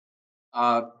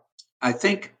 I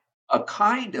think a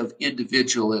kind of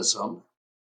individualism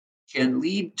can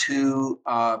lead to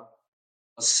a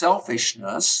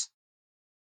selfishness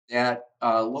that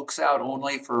looks out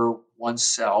only for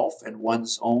oneself and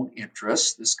one's own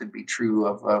interests. This can be true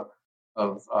of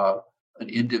an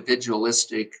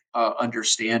individualistic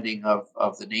understanding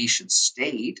of the nation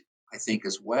state, I think,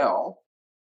 as well.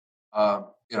 The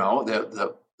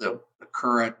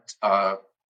current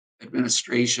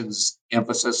administration's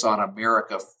emphasis on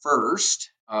America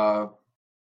first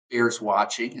bears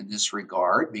watching in this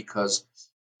regard, because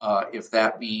if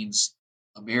that means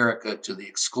America to the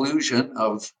exclusion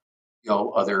of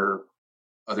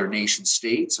other nation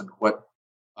states and what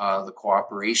the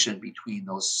cooperation between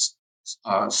those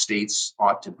states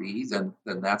ought to be, then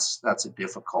that's a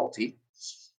difficulty.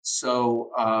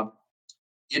 So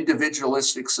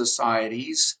individualistic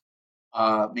societies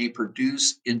may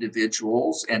produce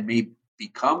individuals and may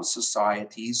become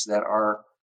societies that are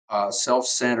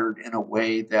self-centered in a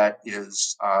way that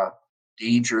is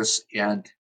dangerous and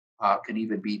can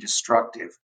even be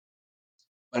destructive.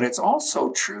 But it's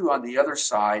also true on the other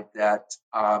side that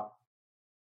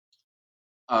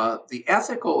the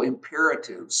ethical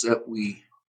imperatives that we,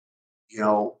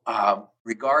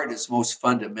 regard as most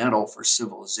fundamental for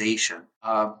civilization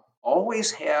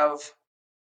always have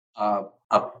a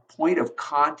point of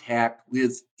contact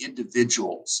with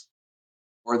individuals,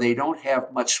 or they don't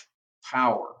have much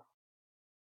power.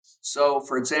 So,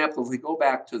 for example, if we go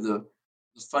back to the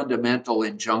fundamental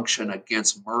injunction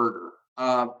against murder,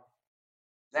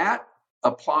 that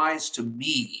applies to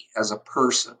me as a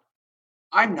person.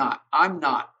 I'm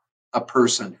not a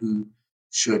person who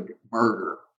should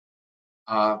murder.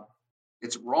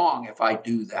 It's wrong if I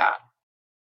do that.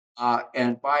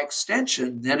 And by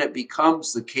extension, then it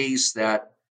becomes the case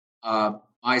that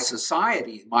my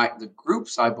society, the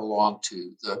groups I belong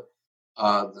to,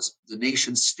 the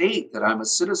nation state that I'm a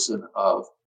citizen of,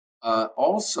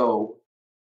 also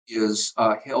is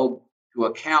held to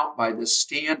account by this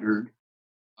standard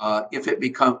if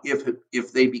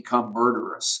they become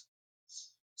murderous.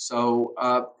 So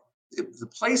the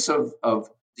place of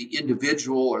the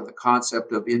individual, or the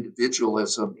concept of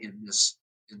individualism in this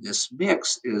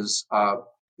mix is a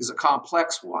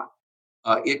complex one.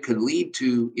 It can lead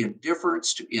to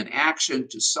indifference, to inaction,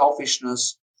 to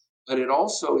selfishness, but it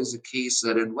also is a case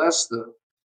that unless the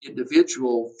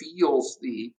individual feels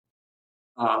the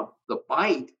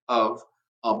bite of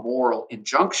a moral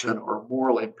injunction or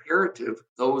moral imperative,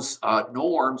 those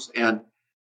norms and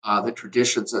the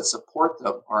traditions that support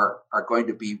them are going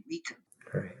to be weakened.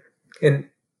 Right. And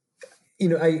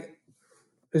I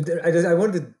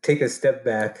wanted to take a step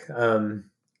back,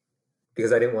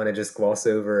 because I didn't want to just gloss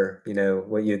over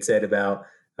what you had said about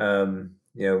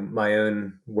my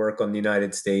own work on the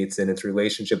United States and its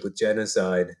relationship with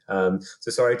genocide. So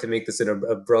sorry to make this an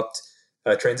abrupt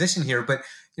transition here, but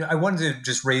I wanted to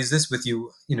just raise this with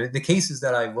you. The cases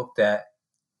that I looked at,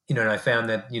 and I found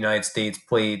that the United States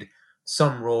played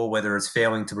some role, whether it's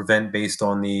failing to prevent based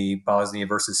on the Bosnia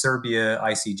versus Serbia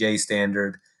ICJ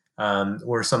standard,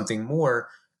 or something more.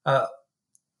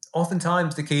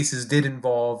 oftentimes the cases did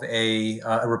involve a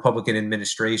Republican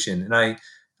administration. And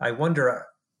I wonder,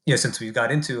 since we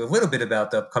got into a little bit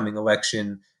about the upcoming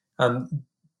election,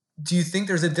 do you think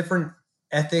there's a different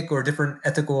ethic or different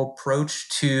ethical approach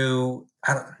to,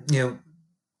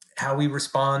 how we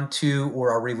respond to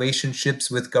or our relationships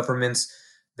with governments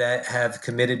that have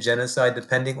committed genocide,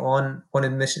 depending on one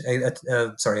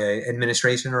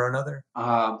administration or another?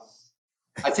 I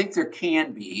think there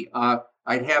can be.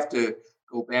 I'd have to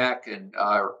go back and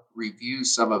review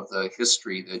some of the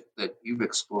history that you've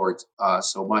explored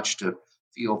so much to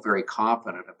feel very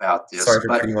confident about this. Sorry for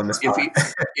But putting you on the if spot.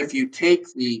 if you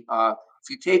take the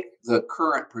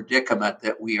current predicament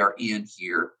that we are in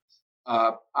here,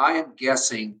 I am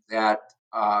guessing that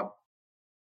an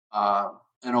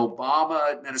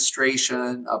Obama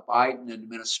administration, a Biden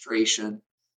administration,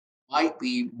 might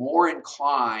be more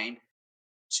inclined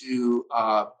to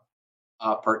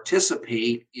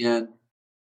participate in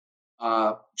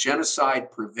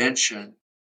genocide prevention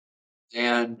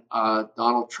than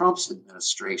Donald Trump's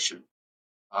administration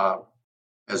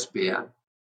has been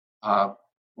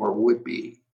or would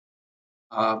be.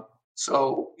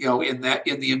 So, in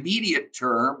the immediate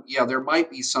term, there might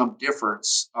be some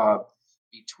difference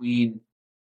between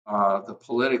the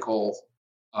political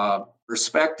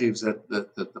perspectives that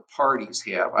the parties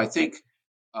have. I think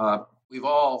we've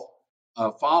all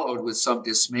followed with some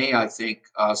dismay, I think,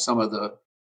 some of the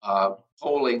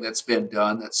polling that's been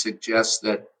done that suggests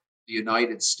that the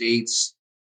United States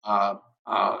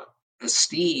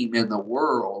esteem in the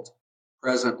world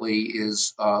presently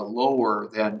is lower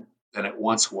than it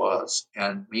once was,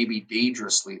 and maybe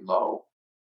dangerously low.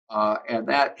 And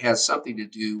that has something to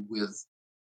do with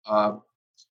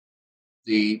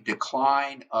the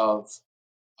decline of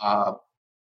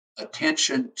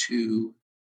attention to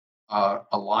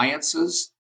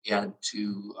alliances and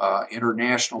to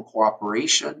international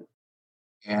cooperation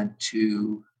and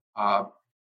to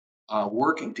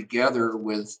working together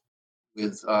with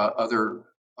other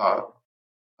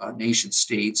nation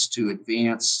states to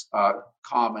advance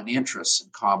common interests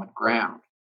and common ground.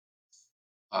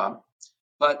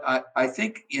 But I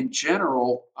think in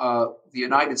general, the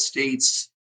United States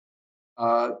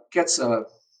gets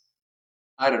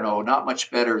not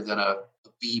much better than a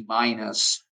B-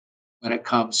 when it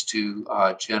comes to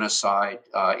genocide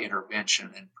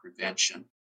intervention and prevention.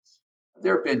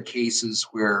 There have been cases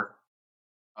where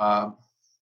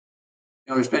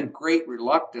there's been great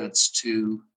reluctance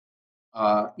to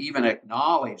even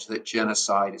acknowledge that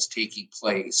genocide is taking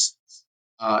place.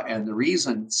 And the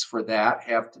reasons for that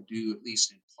have to do, at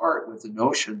least in part, with the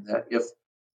notion that if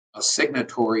a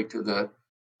signatory to the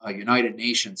United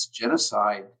Nations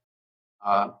Genocide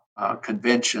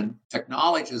Convention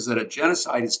acknowledges that a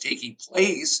genocide is taking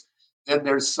place, then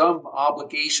there's some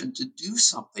obligation to do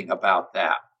something about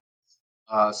that.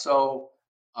 So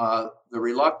the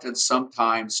reluctance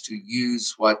sometimes to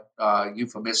use what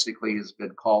euphemistically has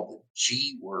been called the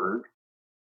G word,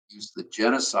 use the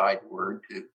genocide word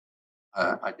to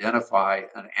identify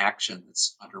an action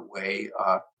that's underway.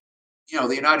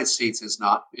 The United States has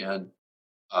not been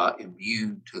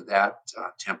immune to that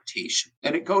temptation.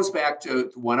 And it goes back to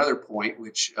one other point,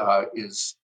 which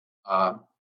is a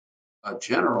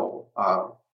general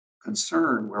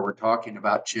concern where we're talking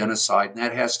about genocide, and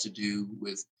that has to do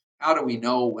with how do we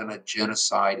know when a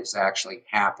genocide is actually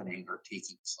happening or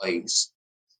taking place.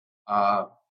 The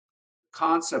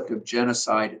concept of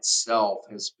genocide itself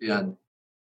has been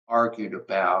argued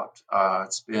about.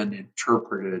 It's been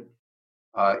interpreted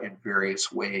in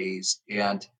various ways,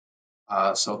 and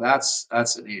so that's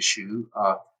an issue.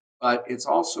 But it's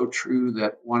also true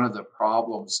that one of the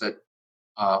problems that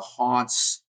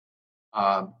haunts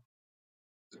the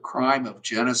crime of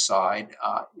genocide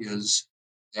is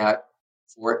that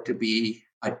for it to be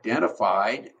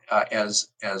identified as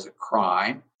a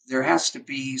crime, there has to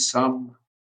be some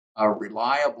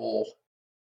reliable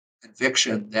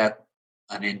conviction that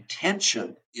an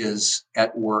intention is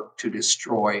at work to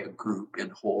destroy a group in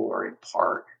whole or in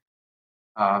part.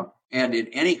 And in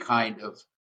any kind of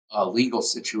legal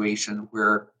situation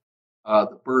where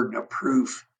the burden of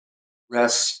proof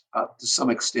rests to some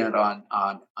extent on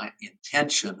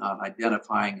intention, on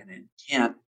identifying an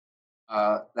intent,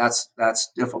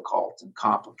 that's difficult and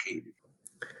complicated.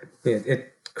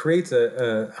 It creates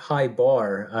a high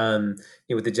bar.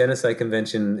 With the Genocide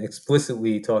Convention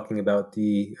explicitly talking about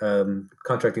the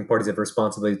contracting parties have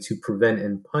responsibility to prevent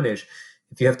and punish.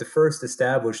 If you have to first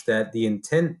establish that the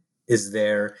intent is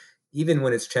there, even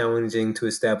when it's challenging to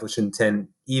establish intent,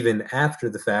 even after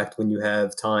the fact, when you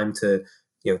have time to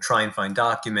try and find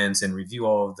documents and review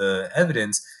all of the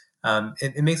evidence,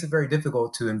 it makes it very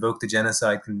difficult to invoke the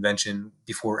Genocide Convention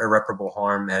before irreparable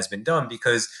harm has been done,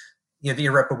 because the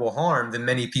irreparable harm that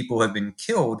many people have been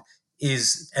killed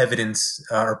is evidence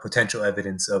or potential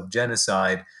evidence of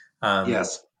genocide.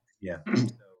 Yes. Yeah.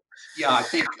 Yeah,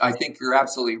 I think you're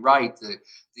absolutely right.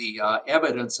 The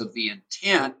evidence of the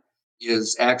intent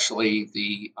is actually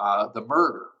the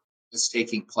murder that's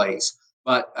taking place.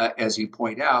 But as you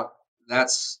point out,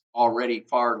 that's already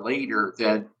far later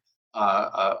than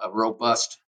a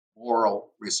robust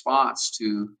moral response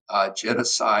to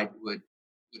genocide would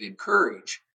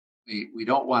encourage. We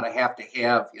don't want to have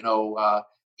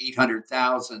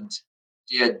 800,000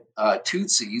 dead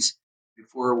Tutsis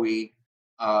before we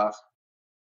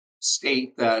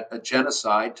state that a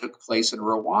genocide took place in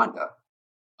Rwanda.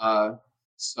 Uh,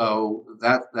 so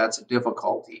that's a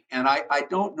difficulty, and I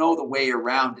don't know the way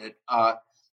around it.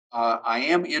 I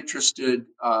am interested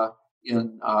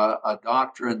in a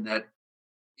doctrine that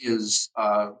is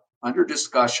under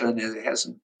discussion. It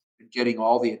hasn't been getting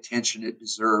all the attention it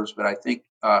deserves, but I think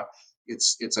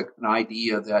it's an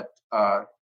idea that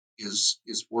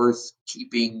is worth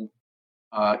keeping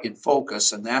in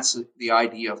focus, and that's the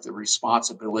idea of the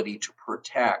responsibility to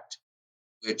protect,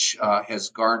 which has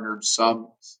garnered some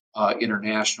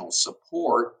international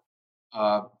support,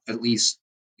 at least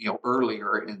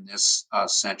earlier in this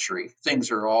century.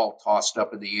 Things are all tossed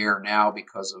up in the air now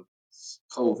because of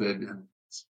COVID and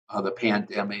the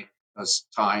pandemic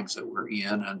times that we're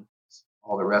in and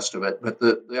all the rest of it. But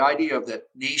the idea of that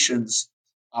nations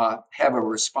have a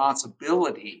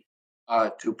responsibility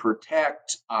to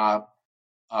protect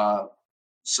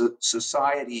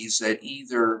societies that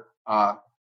either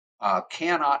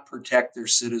cannot protect their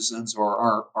citizens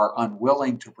or are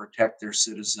unwilling to protect their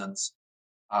citizens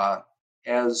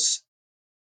has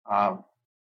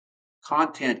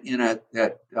content in it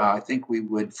that I think we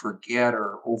would forget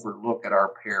or overlook at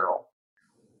our peril.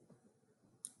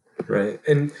 Right.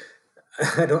 And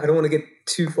I don't want to get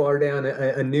too far down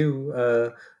a new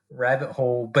rabbit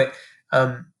hole, but do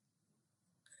you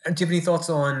have any thoughts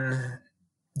on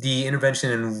the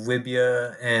intervention in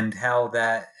Libya and how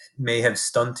that may have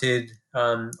stunted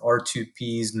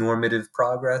R2P's normative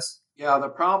progress? Yeah, the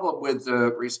problem with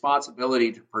the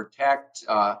responsibility to protect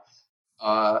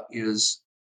is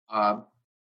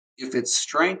if its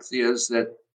strength is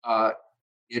that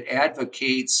it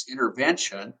advocates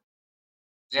intervention,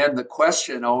 then the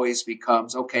question always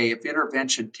becomes, okay, if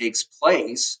intervention takes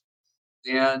place,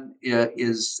 then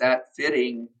is that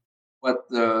fitting what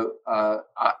the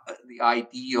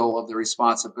ideal of the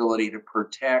responsibility to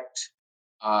protect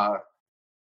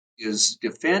is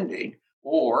defending?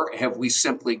 Or have we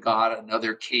simply got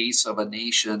another case of a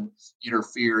nation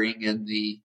interfering in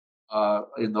the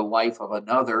life of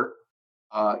another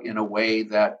in a way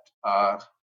that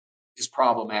is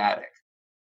problematic?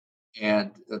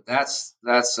 And that's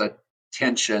a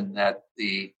tension that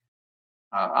the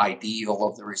ideal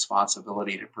of the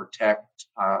responsibility to protect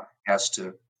has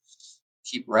to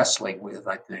keep wrestling with,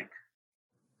 I think.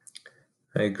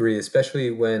 I agree, especially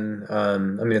when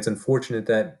it's unfortunate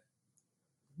that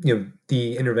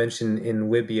the intervention in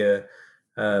Libya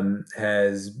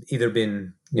has either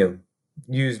been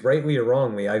used rightly or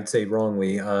wrongly. I'd say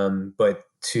wrongly, but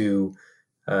to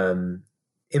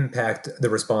impact the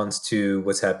response to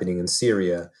what's happening in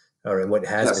Syria or what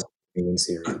has Yes. been happening in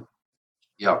Syria.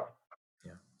 Yeah.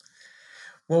 Yeah.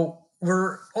 Well,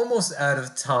 we're almost out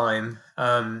of time,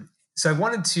 so I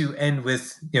wanted to end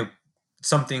with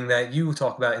something that you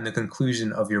talk about in the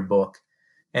conclusion of your book,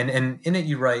 and in it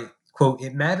you write, quote,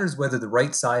 "It matters whether the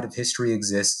right side of history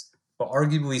exists, but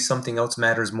arguably something else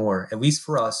matters more, at least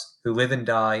for us who live and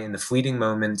die in the fleeting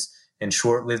moments and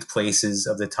short-lived places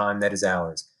of the time that is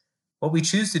ours. What we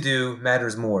choose to do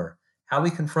matters more. How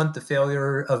we confront the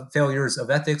failures of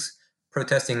ethics,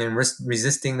 protesting and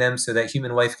resisting them so that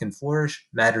human life can flourish,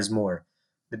 matters more.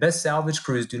 The best salvage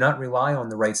crews do not rely on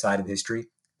the right side of history.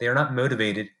 They are not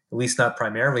motivated, at least not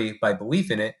primarily, by belief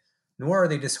in it, nor are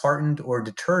they disheartened or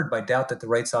deterred by doubt that the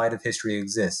right side of history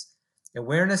exists.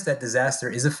 Awareness that disaster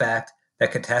is a fact,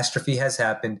 that catastrophe has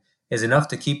happened, is enough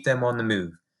to keep them on the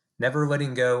move. Never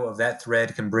letting go of that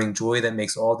thread can bring joy that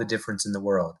makes all the difference in the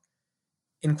world."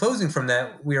 In closing from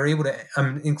that,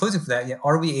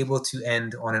 are we able to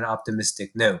end on an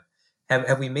optimistic note?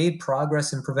 Have we made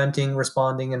progress in preventing,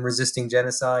 responding, and resisting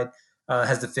genocide?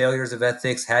 Has the failures of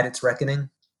ethics had its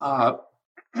reckoning?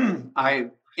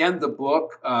 I end the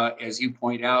book, as you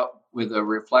point out, with a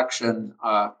reflection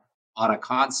on a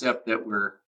concept that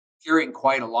we're hearing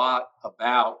quite a lot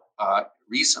about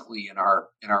recently in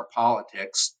our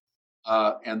politics,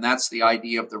 and that's the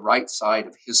idea of the right side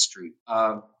of history.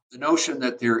 The notion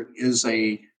that there is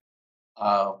a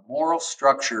moral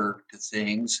structure to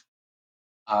things,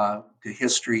 to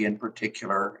history in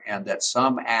particular, and that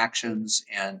some actions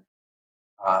and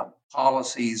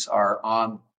policies are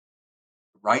on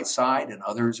the right side and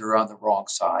others are on the wrong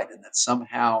side, and that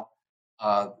somehow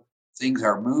uh, things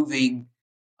are moving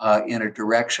in a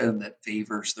direction that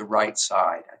favors the right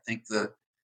side. I think the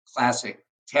classic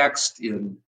text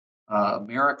in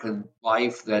American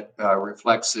life that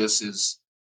reflects this is,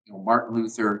 Martin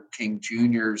Luther King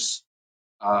Jr.'s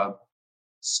uh,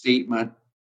 statement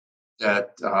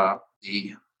that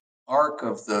the arc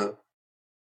of the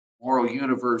moral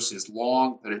universe is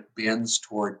long, but it bends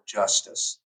toward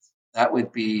justice. That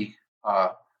would be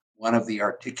one of the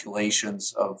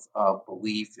articulations of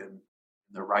belief in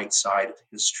the right side of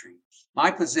history.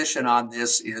 My position on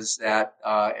this is that,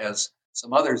 as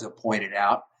some others have pointed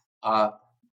out,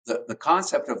 the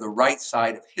concept of the right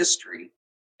side of history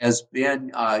has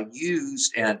been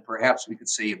used, and perhaps we could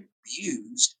say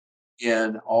abused,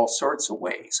 in all sorts of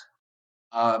ways.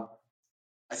 Uh,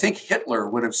 I think Hitler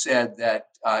would have said that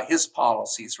his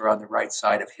policies were on the right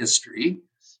side of history.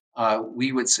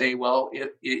 We would say, well,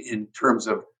 in terms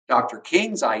of Dr.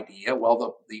 King's idea,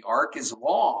 well, the arc is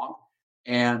long.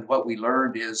 And what we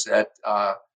learned is that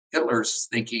Hitler's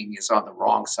thinking is on the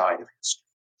wrong side of history.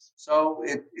 So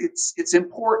it's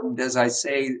important, as I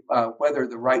say, whether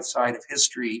the right side of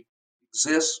history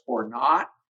exists or not.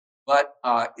 But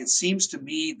it seems to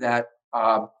me that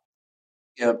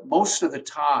most of the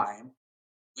time,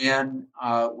 when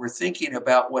we're thinking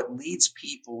about what leads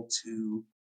people to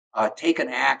take an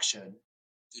action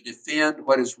to defend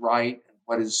what is right and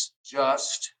what is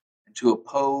just, and to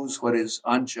oppose what is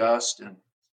unjust and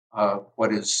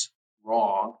what is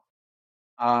wrong.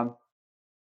 Um,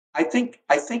 I think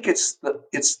it's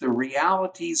the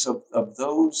realities of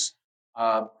those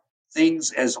uh,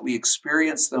 things as we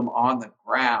experience them on the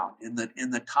ground in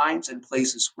the times and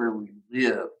places where we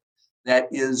live that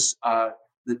is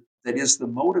that is the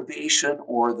motivation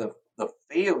or the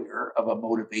failure of a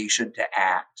motivation to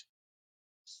act.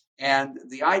 And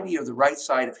the idea of the right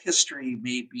side of history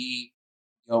may be,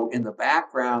 in the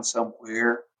background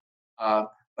somewhere, uh,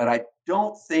 but I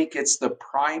don't think it's the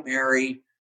primary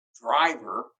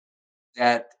driver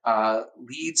that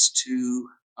leads to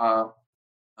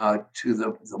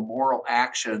the moral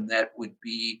action that would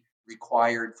be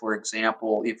required, for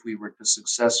example, if we were to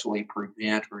successfully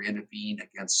prevent or intervene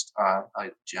against a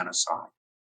genocide.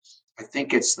 I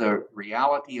think it's the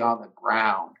reality on the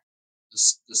ground,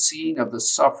 the seeing of the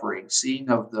suffering, seeing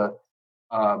of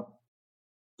uh,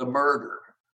 the murder,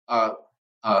 uh,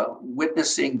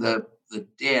 witnessing the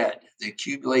dead, the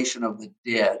accumulation of the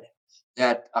dead,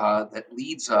 that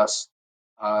leads us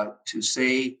to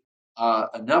say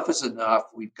enough is enough.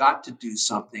 We've got to do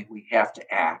something. We have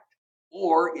to act.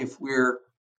 Or if we're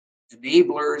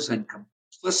enablers and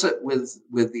complicit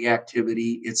with the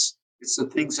activity, it's the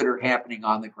things that are happening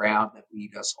on the ground that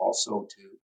lead us also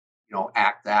to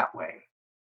act that way.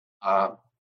 Uh,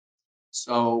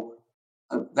 so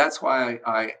that's why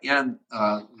I end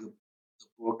the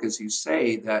book, as you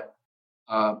say, that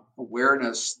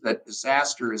awareness that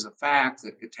disaster is a fact,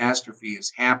 that catastrophe has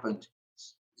happened,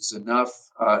 is enough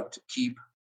to keep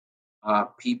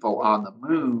people on the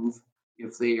move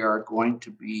if they are going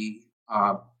to be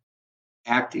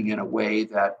acting in a way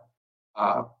that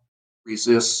uh,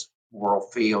 resists moral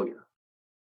failure.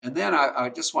 And then I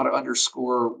just want to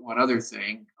underscore one other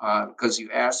thing, because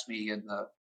you asked me in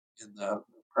the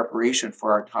preparation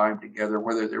for our time together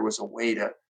whether there was a way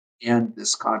to end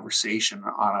this conversation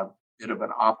on a bit of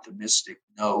an optimistic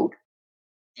note.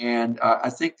 And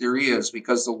I think there is,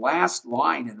 because the last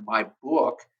line in my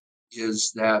book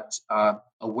is that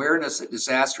awareness that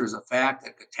disaster is a fact,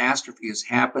 that catastrophe has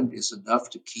happened, is enough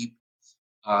to keep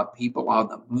people on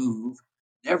the move.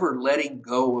 Never letting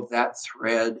go of that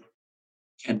thread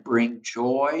can bring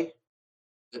joy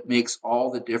that makes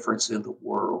all the difference in the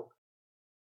world.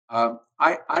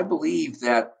 I believe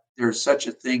that there's such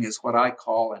a thing as what I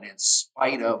call an in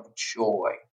spite of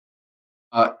joy.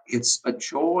 It's a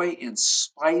joy in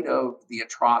spite of the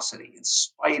atrocity, in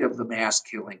spite of the mass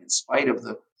killing, in spite of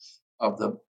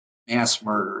the mass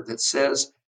murder, that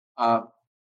says, uh,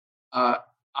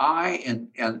 I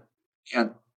and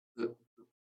the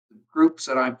groups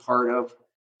that I'm part of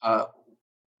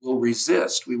will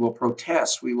resist. We will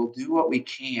protest. We will do what we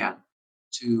can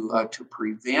to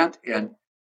prevent and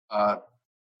uh,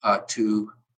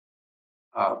 to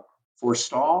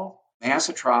forestall mass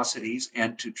atrocities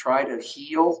and to try to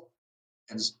heal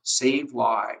and save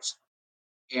lives.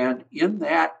 And in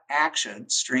that action,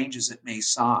 strange as it may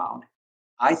sound,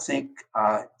 I think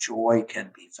joy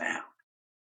can be found.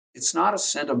 It's not a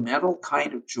sentimental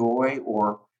kind of joy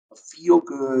or a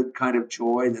feel-good kind of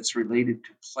joy that's related to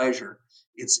pleasure.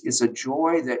 It's a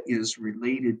joy that is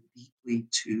related deeply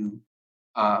to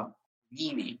uh,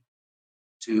 meaning,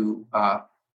 to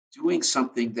doing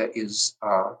something that is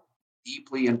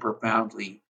deeply and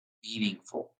profoundly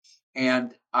meaningful.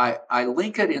 And I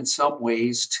link it in some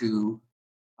ways to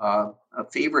a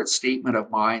favorite statement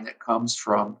of mine that comes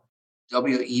from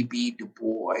W.E.B. Du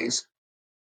Bois,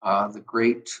 the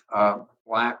great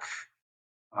Black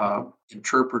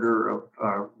interpreter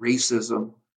of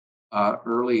racism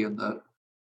early in the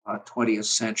 20th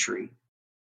century.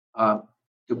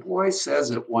 Du Bois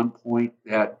says at one point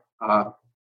that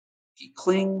he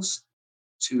clings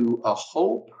to a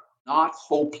hope, not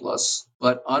hopeless,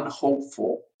 but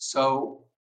unhopeful. So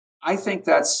I think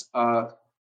that's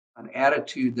an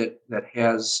attitude that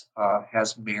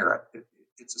has merit.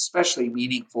 It's especially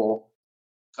meaningful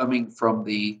coming from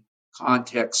the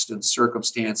context and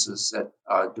circumstances that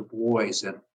Du Bois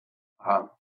and um,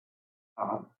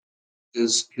 um,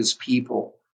 his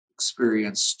people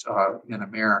experienced in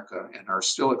America and are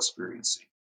still experiencing.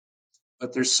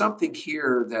 But there's something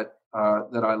here that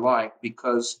I like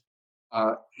because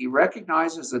he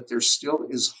recognizes that there still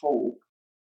is hope.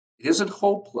 It isn't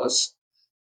hopeless,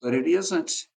 but it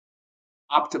isn't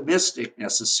optimistic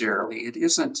necessarily. It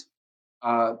isn't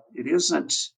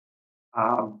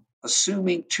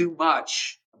assuming too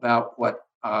much about what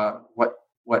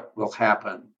will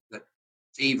happen that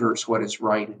favors what is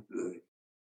right and good.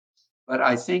 But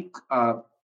I think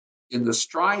in the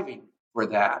striving for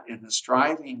that, in the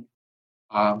striving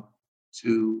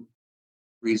to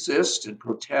resist and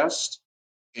protest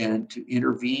and to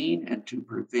intervene and to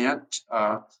prevent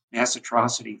mass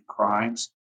atrocity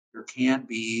crimes, there can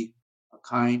be a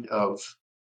kind of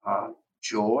uh,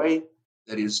 joy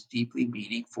that is deeply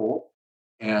meaningful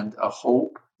and a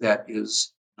hope that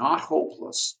is not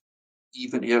hopeless,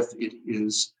 even if it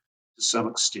is to some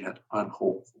extent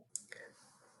unhopeful.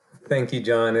 Thank you,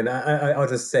 John. And I'll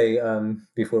just say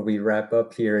before we wrap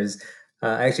up here is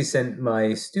I actually sent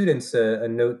my students a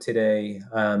note today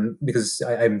because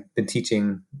I've been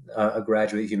teaching a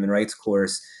graduate human rights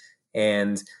course,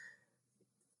 and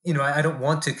I don't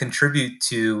want to contribute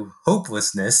to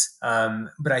hopelessness,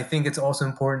 but I think it's also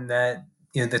important that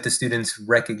that the students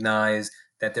recognize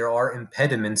that there are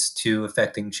impediments to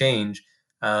affecting change,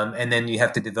 and then you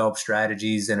have to develop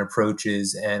strategies and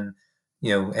approaches, and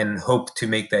and hope to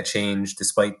make that change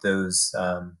despite those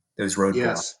roadblocks.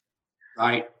 Yes,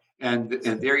 right. And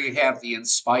there you have the in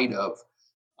spite of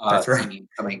That's right, theme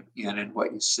coming in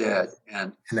what you said.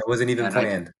 and that wasn't even And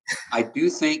planned. I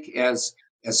do think as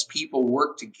people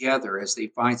work together, as they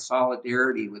find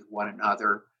solidarity with one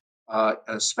another,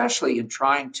 especially in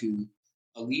trying to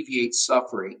alleviate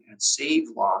suffering and save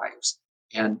lives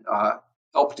and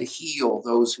help to heal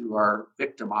those who are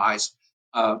victimized,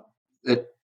 uh, that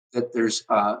there's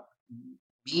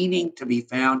meaning to be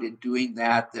found in doing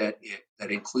that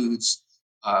includes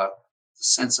the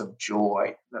sense of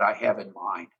joy that I have in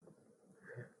mind.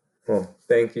 Well,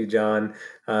 thank you, John.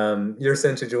 Your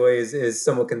sense of joy is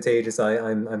somewhat contagious.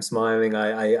 I'm smiling.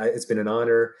 It's been an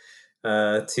honor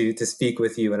to speak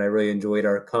with you, and I really enjoyed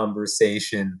our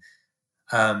conversation.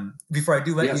 Before I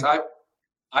do let Yes, you,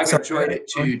 I've sorry, enjoyed it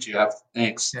too, Jeff.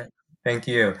 Thanks. yeah, thank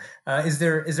you. Is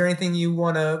there anything you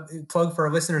want to plug for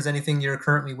our listeners? Anything you're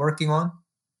currently working on?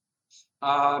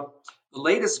 Uh, the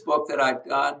latest book that I've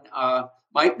done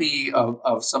might be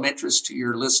of some interest to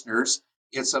your listeners.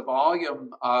 It's a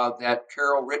volume that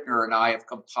Carol Rittner and I have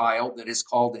compiled that is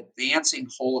called Advancing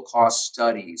Holocaust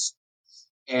Studies.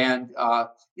 And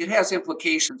it has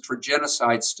implications for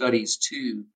genocide studies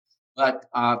too. But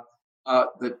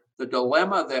the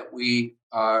dilemma that we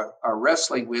are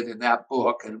wrestling with in that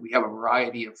book, and we have a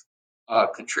variety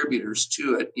of contributors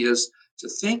to it, is to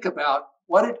think about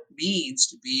what it means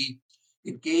to be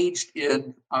engaged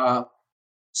in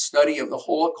study of the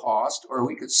Holocaust, or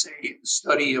we could say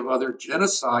study of other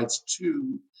genocides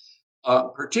too,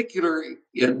 particularly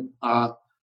in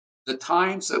the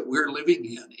times that we're living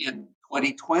in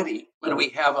 2020, when we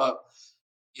have a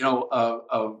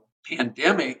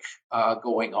pandemic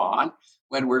going on,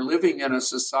 when we're living in a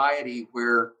society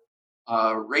where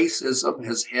racism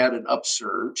has had an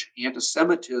upsurge,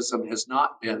 anti-Semitism has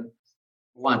not been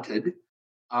blunted,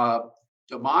 uh,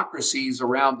 democracies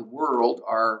around the world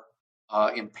are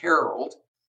imperiled.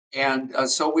 And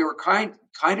so we were kind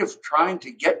of trying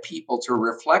to get people to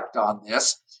reflect on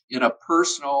this in a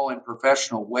personal and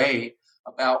professional way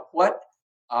about what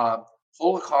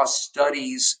Holocaust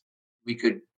studies, we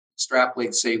could extrapolate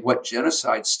and say what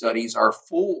genocide studies are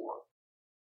for.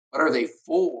 What are they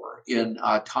for in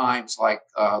times like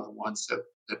the ones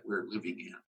that we're living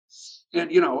in?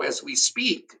 And, as we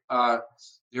speak,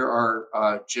 there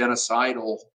are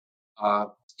genocidal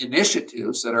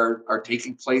initiatives that are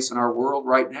taking place in our world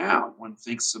right now. One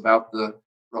thinks about the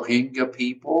Rohingya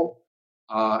people,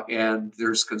 and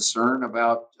there's concern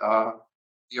about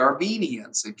the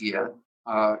Armenians again,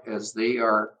 as they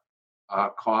are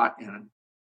caught in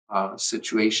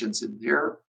situations in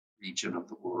their region of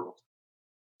the world.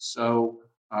 So,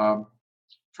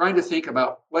 trying to think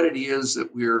about what it is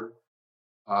that we're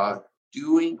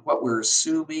doing, what we're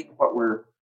assuming, what we're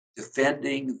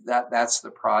defending. That's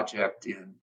the project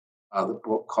in the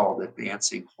book called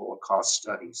Advancing Holocaust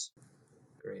Studies.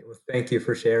 Great. Well, thank you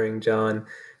for sharing, John.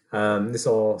 This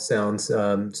all sounds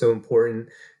so important.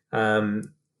 And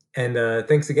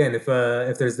thanks again. If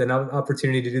there's an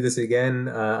opportunity to do this again,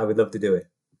 I would love to do it.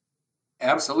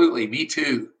 Absolutely. Me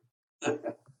too.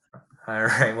 All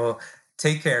right. Well,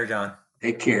 take care, John.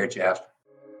 Take care, Jeff.